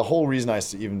the whole reason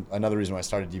another reason why I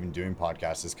started even doing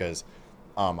podcasts is because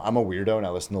I'm a weirdo and I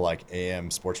listen to like AM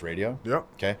sports radio. Yeah.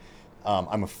 Okay.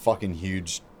 I'm a fucking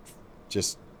huge,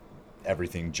 just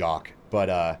everything jock.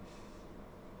 But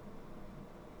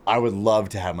I would love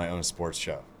to have my own sports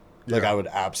show. Yeah. Like, I would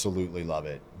absolutely love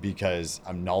it because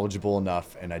I'm knowledgeable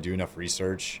enough and I do enough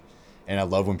research, and I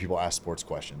love when people ask sports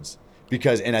questions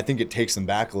and I think it takes them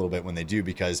back a little bit when they do,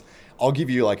 because I'll give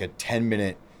you like a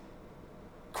 10-minute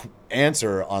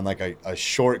answer on like a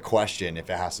short question if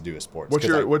it has to do with sports.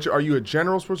 Are you a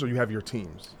general sports, or you have your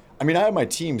teams? I mean, I have my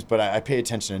teams, but I pay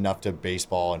attention enough to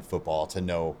baseball and football to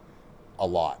know a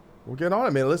lot. Well, get on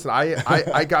it, man. Listen, I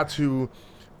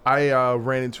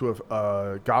ran into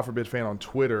a God forbid fan on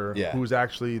Twitter who's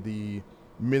actually the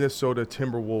Minnesota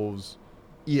Timberwolves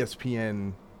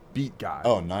ESPN beat guy.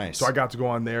 Oh, nice. So I got to go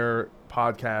on their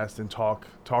podcast and talk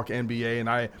NBA, and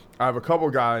I have a couple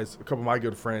of my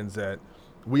good friends that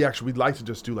we'd like to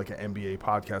just do like an NBA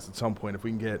podcast at some point if we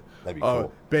can get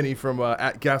cool. Benny from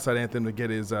at Gaslight Anthem to get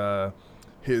his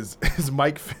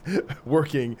mic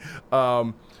working.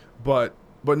 But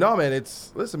But no, man,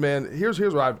 listen, man, here's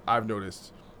what I've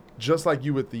noticed. Just like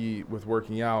you with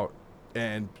working out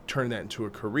and turning that into a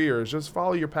career, is just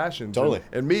follow your passion. Totally.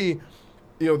 And me,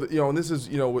 and this is,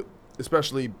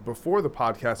 especially before the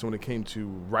podcast, when it came to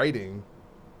writing,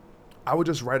 I would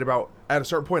just write about, at a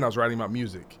certain point I was writing about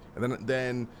music. And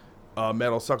then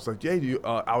Metal Sucks like, hey,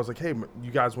 I was like, hey,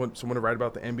 you guys want someone to write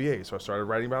about the NBA? So I started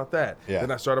writing about that. Yeah.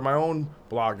 Then I started my own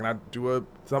blog, and I do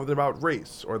something about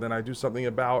race, or then I do something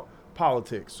about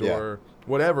politics or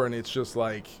whatever. And it's just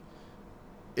like,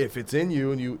 if it's in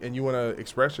you and you want to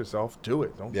express yourself, do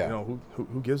it. Don't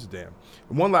who gives a damn?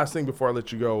 And one last thing before I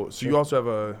let you go. So you also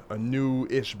have a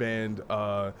new-ish band,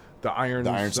 the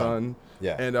Iron Sun.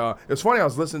 Yeah. And it's funny, I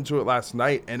was listening to it last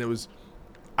night, and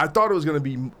I thought it was going to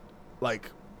be like,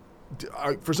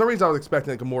 for some reason I was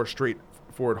expecting like a more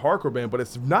straightforward hardcore band, but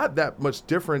it's not that much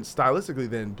different stylistically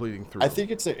than Bleeding Through. I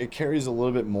think it carries a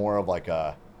little bit more of like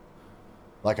a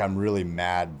I'm really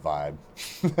mad vibe.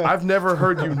 I've never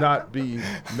heard you not be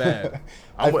mad.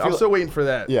 I'm still waiting for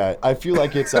that. Yeah, I feel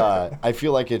like it's the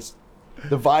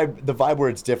vibe where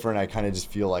it's different. I kind of just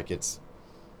feel like it's,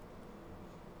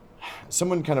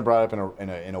 someone kind of brought it up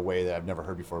in a way that I've never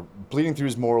heard before. Bleeding Through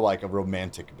is more like a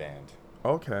romantic band.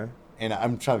 Okay. And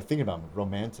I'm trying to think about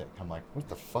romantic. I'm like, what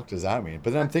the fuck does that mean?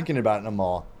 But then I'm thinking about it, and I'm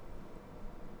all,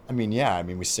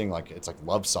 we sing like, it's like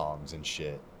love songs and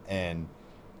shit. And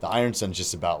the Iron Sun's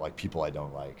just about like people I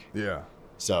don't like. Yeah.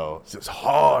 So it's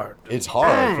hard. It's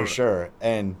hard for sure.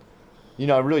 And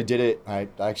I really did it. I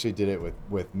actually did it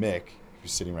with Mick,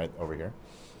 who's sitting right over here.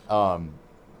 And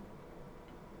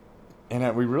I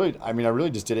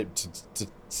really just did it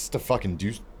to fucking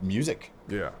do music.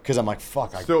 Yeah. Because I'm like,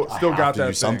 fuck, I still have got to that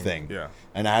do something. Yeah.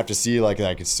 And I have to see like that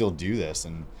I could still do this.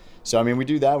 And so we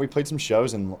do that. We played some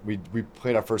shows, and we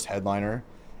played our first headliner.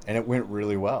 And it went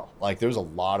really well. Like, there was a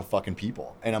lot of fucking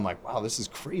people. And I'm like, wow, this is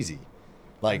crazy.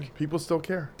 Like, people still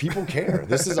care. People care.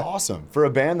 This is awesome. For a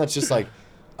band that's just like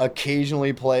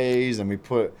occasionally plays, and we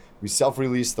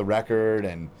self-released the record,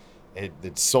 and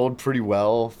it sold pretty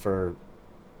well for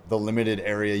the limited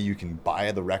area you can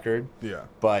buy the record. Yeah.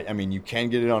 But you can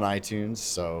get it on iTunes,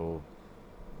 so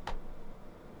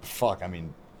fuck,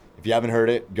 if you haven't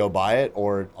heard it, go buy it,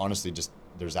 or honestly just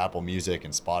there's Apple Music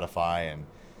and Spotify, and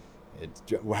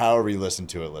however you listen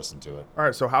to it. All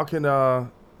right, so how can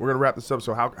we're gonna wrap this up.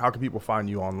 So how can people find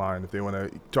you online if they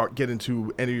want to get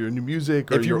into any of your new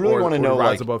music, or if you really want to know,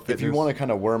 Rise Above Fitness? If you want to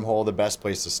kind of wormhole, the best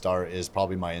place to start is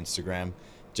probably my Instagram,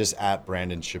 just at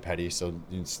Brandan Schieppati. So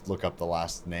you just look up the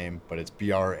last name, but it's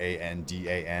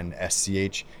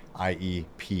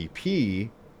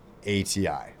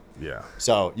BrandanSchieppati. Yeah.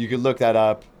 So you could look that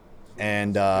up,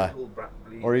 and you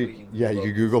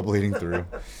could Google Bleeding Through.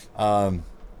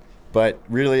 But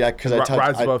really, because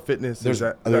Rise Above Fitness.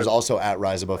 There's also at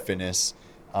Rise Above Fitness,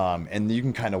 and you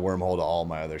can kind of wormhole to all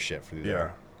my other shit through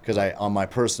there. Because on my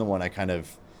personal one, I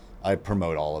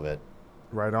promote all of it.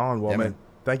 Right on. Well, man,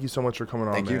 thank you so much for coming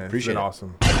on. Thank you. Appreciate it. It's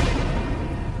been awesome.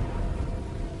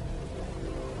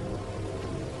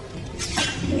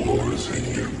 War's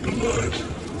in your blood.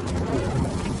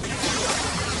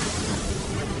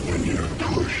 When you're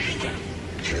pushed,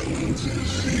 killing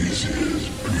disease is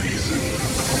breathing.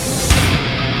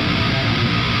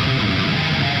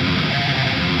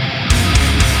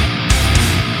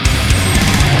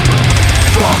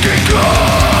 Fucking go!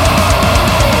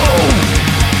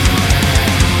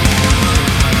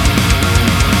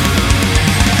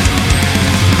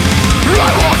 I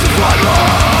walk the front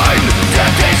line,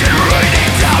 temptation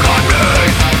raining down on me.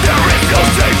 There is no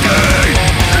safety,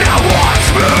 now watch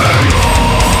me.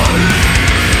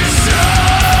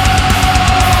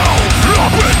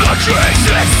 Up in the trees,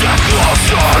 it's the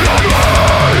closer to me.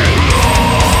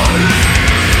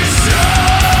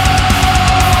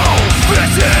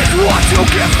 This is what you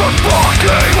get for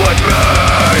fucking with me.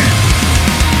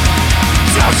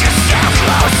 Don't you stand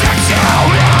closer to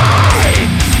me.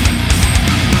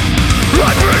 I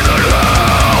bring the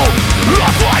hell. I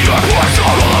find your voice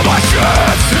all over my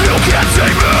chest. You can't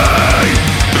save me.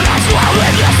 That's why I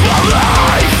live this my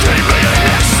life. Keep me in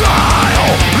exile.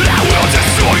 That will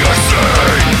destroy your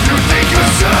scene. You think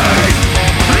you're safe?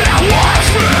 Now watch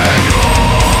me.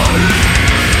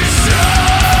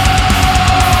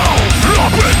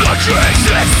 Up in the trees,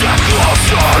 it's the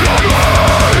closer to me.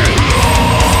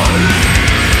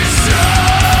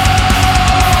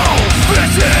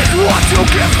 This is what you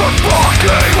get for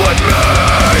fucking with me.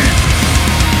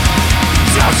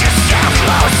 Don't you stand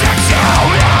closer to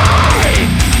me.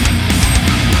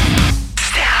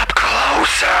 Stand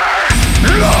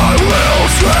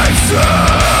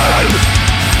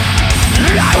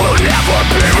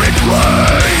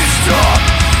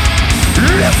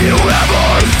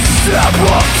step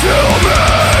up to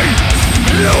me,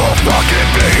 you will fucking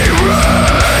be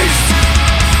erased.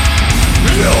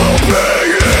 You will be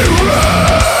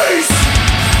erased.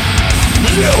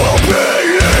 You will be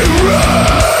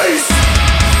erased.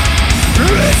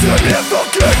 It's an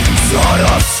fucking sort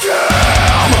of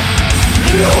scam.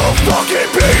 You will fucking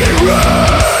be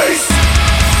erased.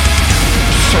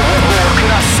 So what more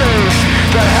can I say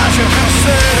that hasn't been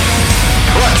said?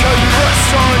 I tell you what,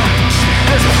 son,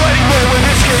 there's plenty more where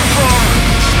this came from.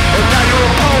 And now your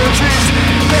apologies,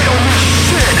 they don't mean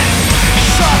shit.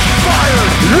 Shots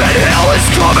fired, and hell is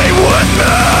coming with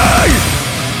me.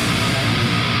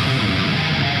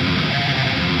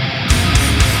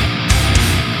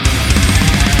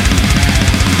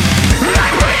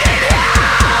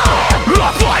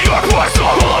 Apply your poison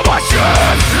all of my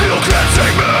shit. You can't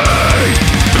take me.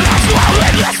 That's my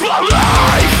life, that's my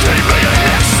life. Keep me in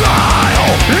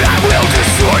exile. I will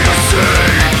destroy your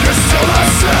seed. You're still not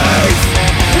safe.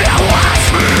 Now watch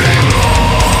me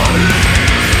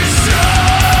unleash you.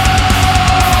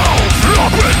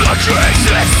 Open the gates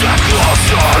and step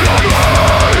closer to me.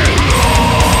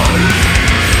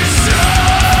 Unleash you.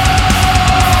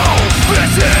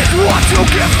 This is what you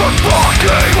get for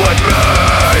fucking with me.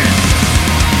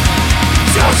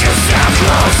 Don't you step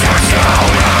closer to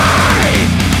me.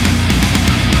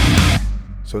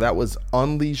 So that was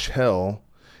Unleash Hell,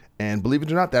 and believe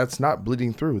it or not, that's not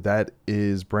Bleeding Through. That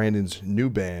is Brandon's new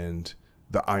band,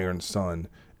 The Iron Sun,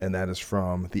 and that is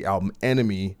from the album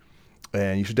Enemy,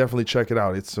 and you should definitely check it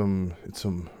out. It's some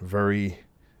very,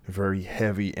 very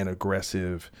heavy and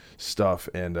aggressive stuff,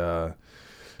 and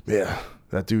yeah,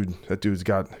 that dude's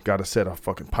got a set of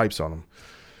fucking pipes on him.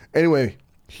 Anyway,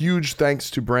 huge thanks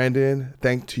to Brandon.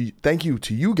 Thank you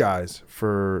to you guys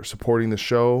for supporting the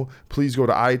show. Please go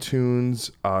to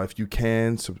iTunes if you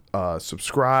can.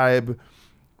 Subscribe,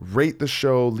 rate the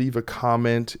show, leave a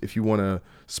comment. If you want to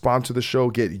sponsor the show,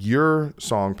 get your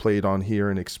song played on here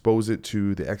and expose it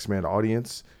to the X-Man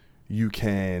audience, you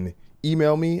can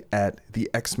email me at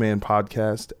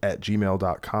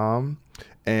thexmanpodcast@gmail.com.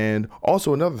 And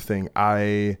also another thing,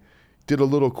 I did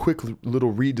a quick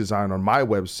little redesign on my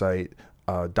website,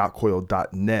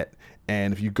 .coil.net,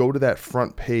 and if you go to that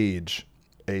front page,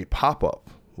 a pop-up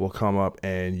will come up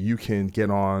and you can get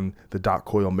on the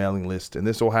 .coil mailing list, and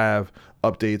this will have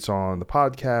updates on the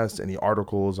podcast, any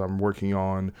articles I'm working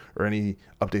on, or any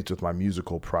updates with my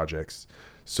musical projects.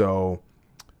 So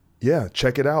yeah,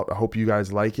 check it out. I hope you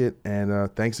guys like it,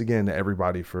 and thanks again to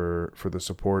everybody for the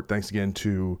support. Thanks again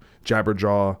to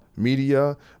Jabberjaw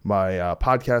Media, my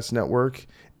podcast network,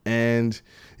 and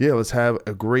yeah, let's have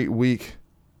a great week.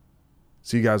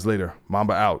 See you guys later.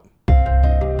 Mamba out.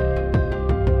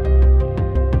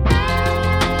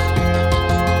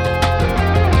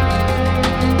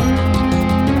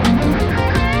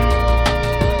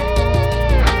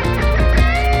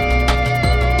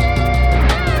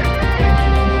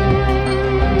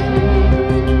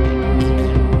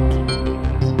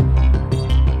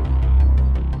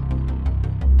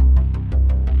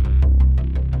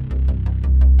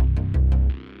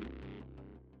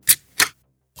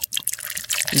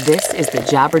 This is the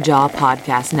Jabberjaw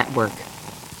Podcast Network.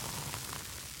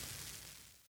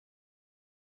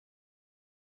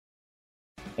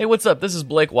 Hey, what's up? This is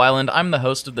Blake Weiland. I'm the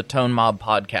host of the Tone Mob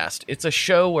Podcast. It's a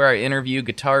show where I interview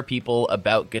guitar people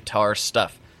about guitar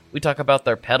stuff. We talk about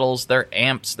their pedals, their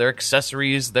amps, their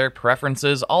accessories, their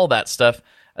preferences, all that stuff,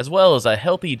 as well as a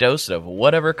healthy dose of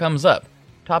whatever comes up.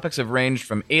 Topics have ranged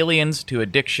from aliens to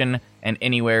addiction and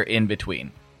anywhere in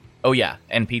between. Oh yeah,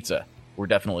 and pizza. We're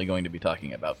definitely going to be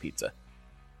talking about pizza.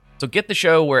 So get the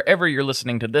show wherever you're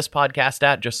listening to this podcast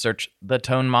at. Just search The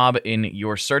Tone Mob in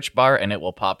your search bar and it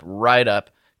will pop right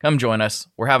up. Come join us.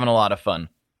 We're having a lot of fun.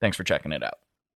 Thanks for checking it out.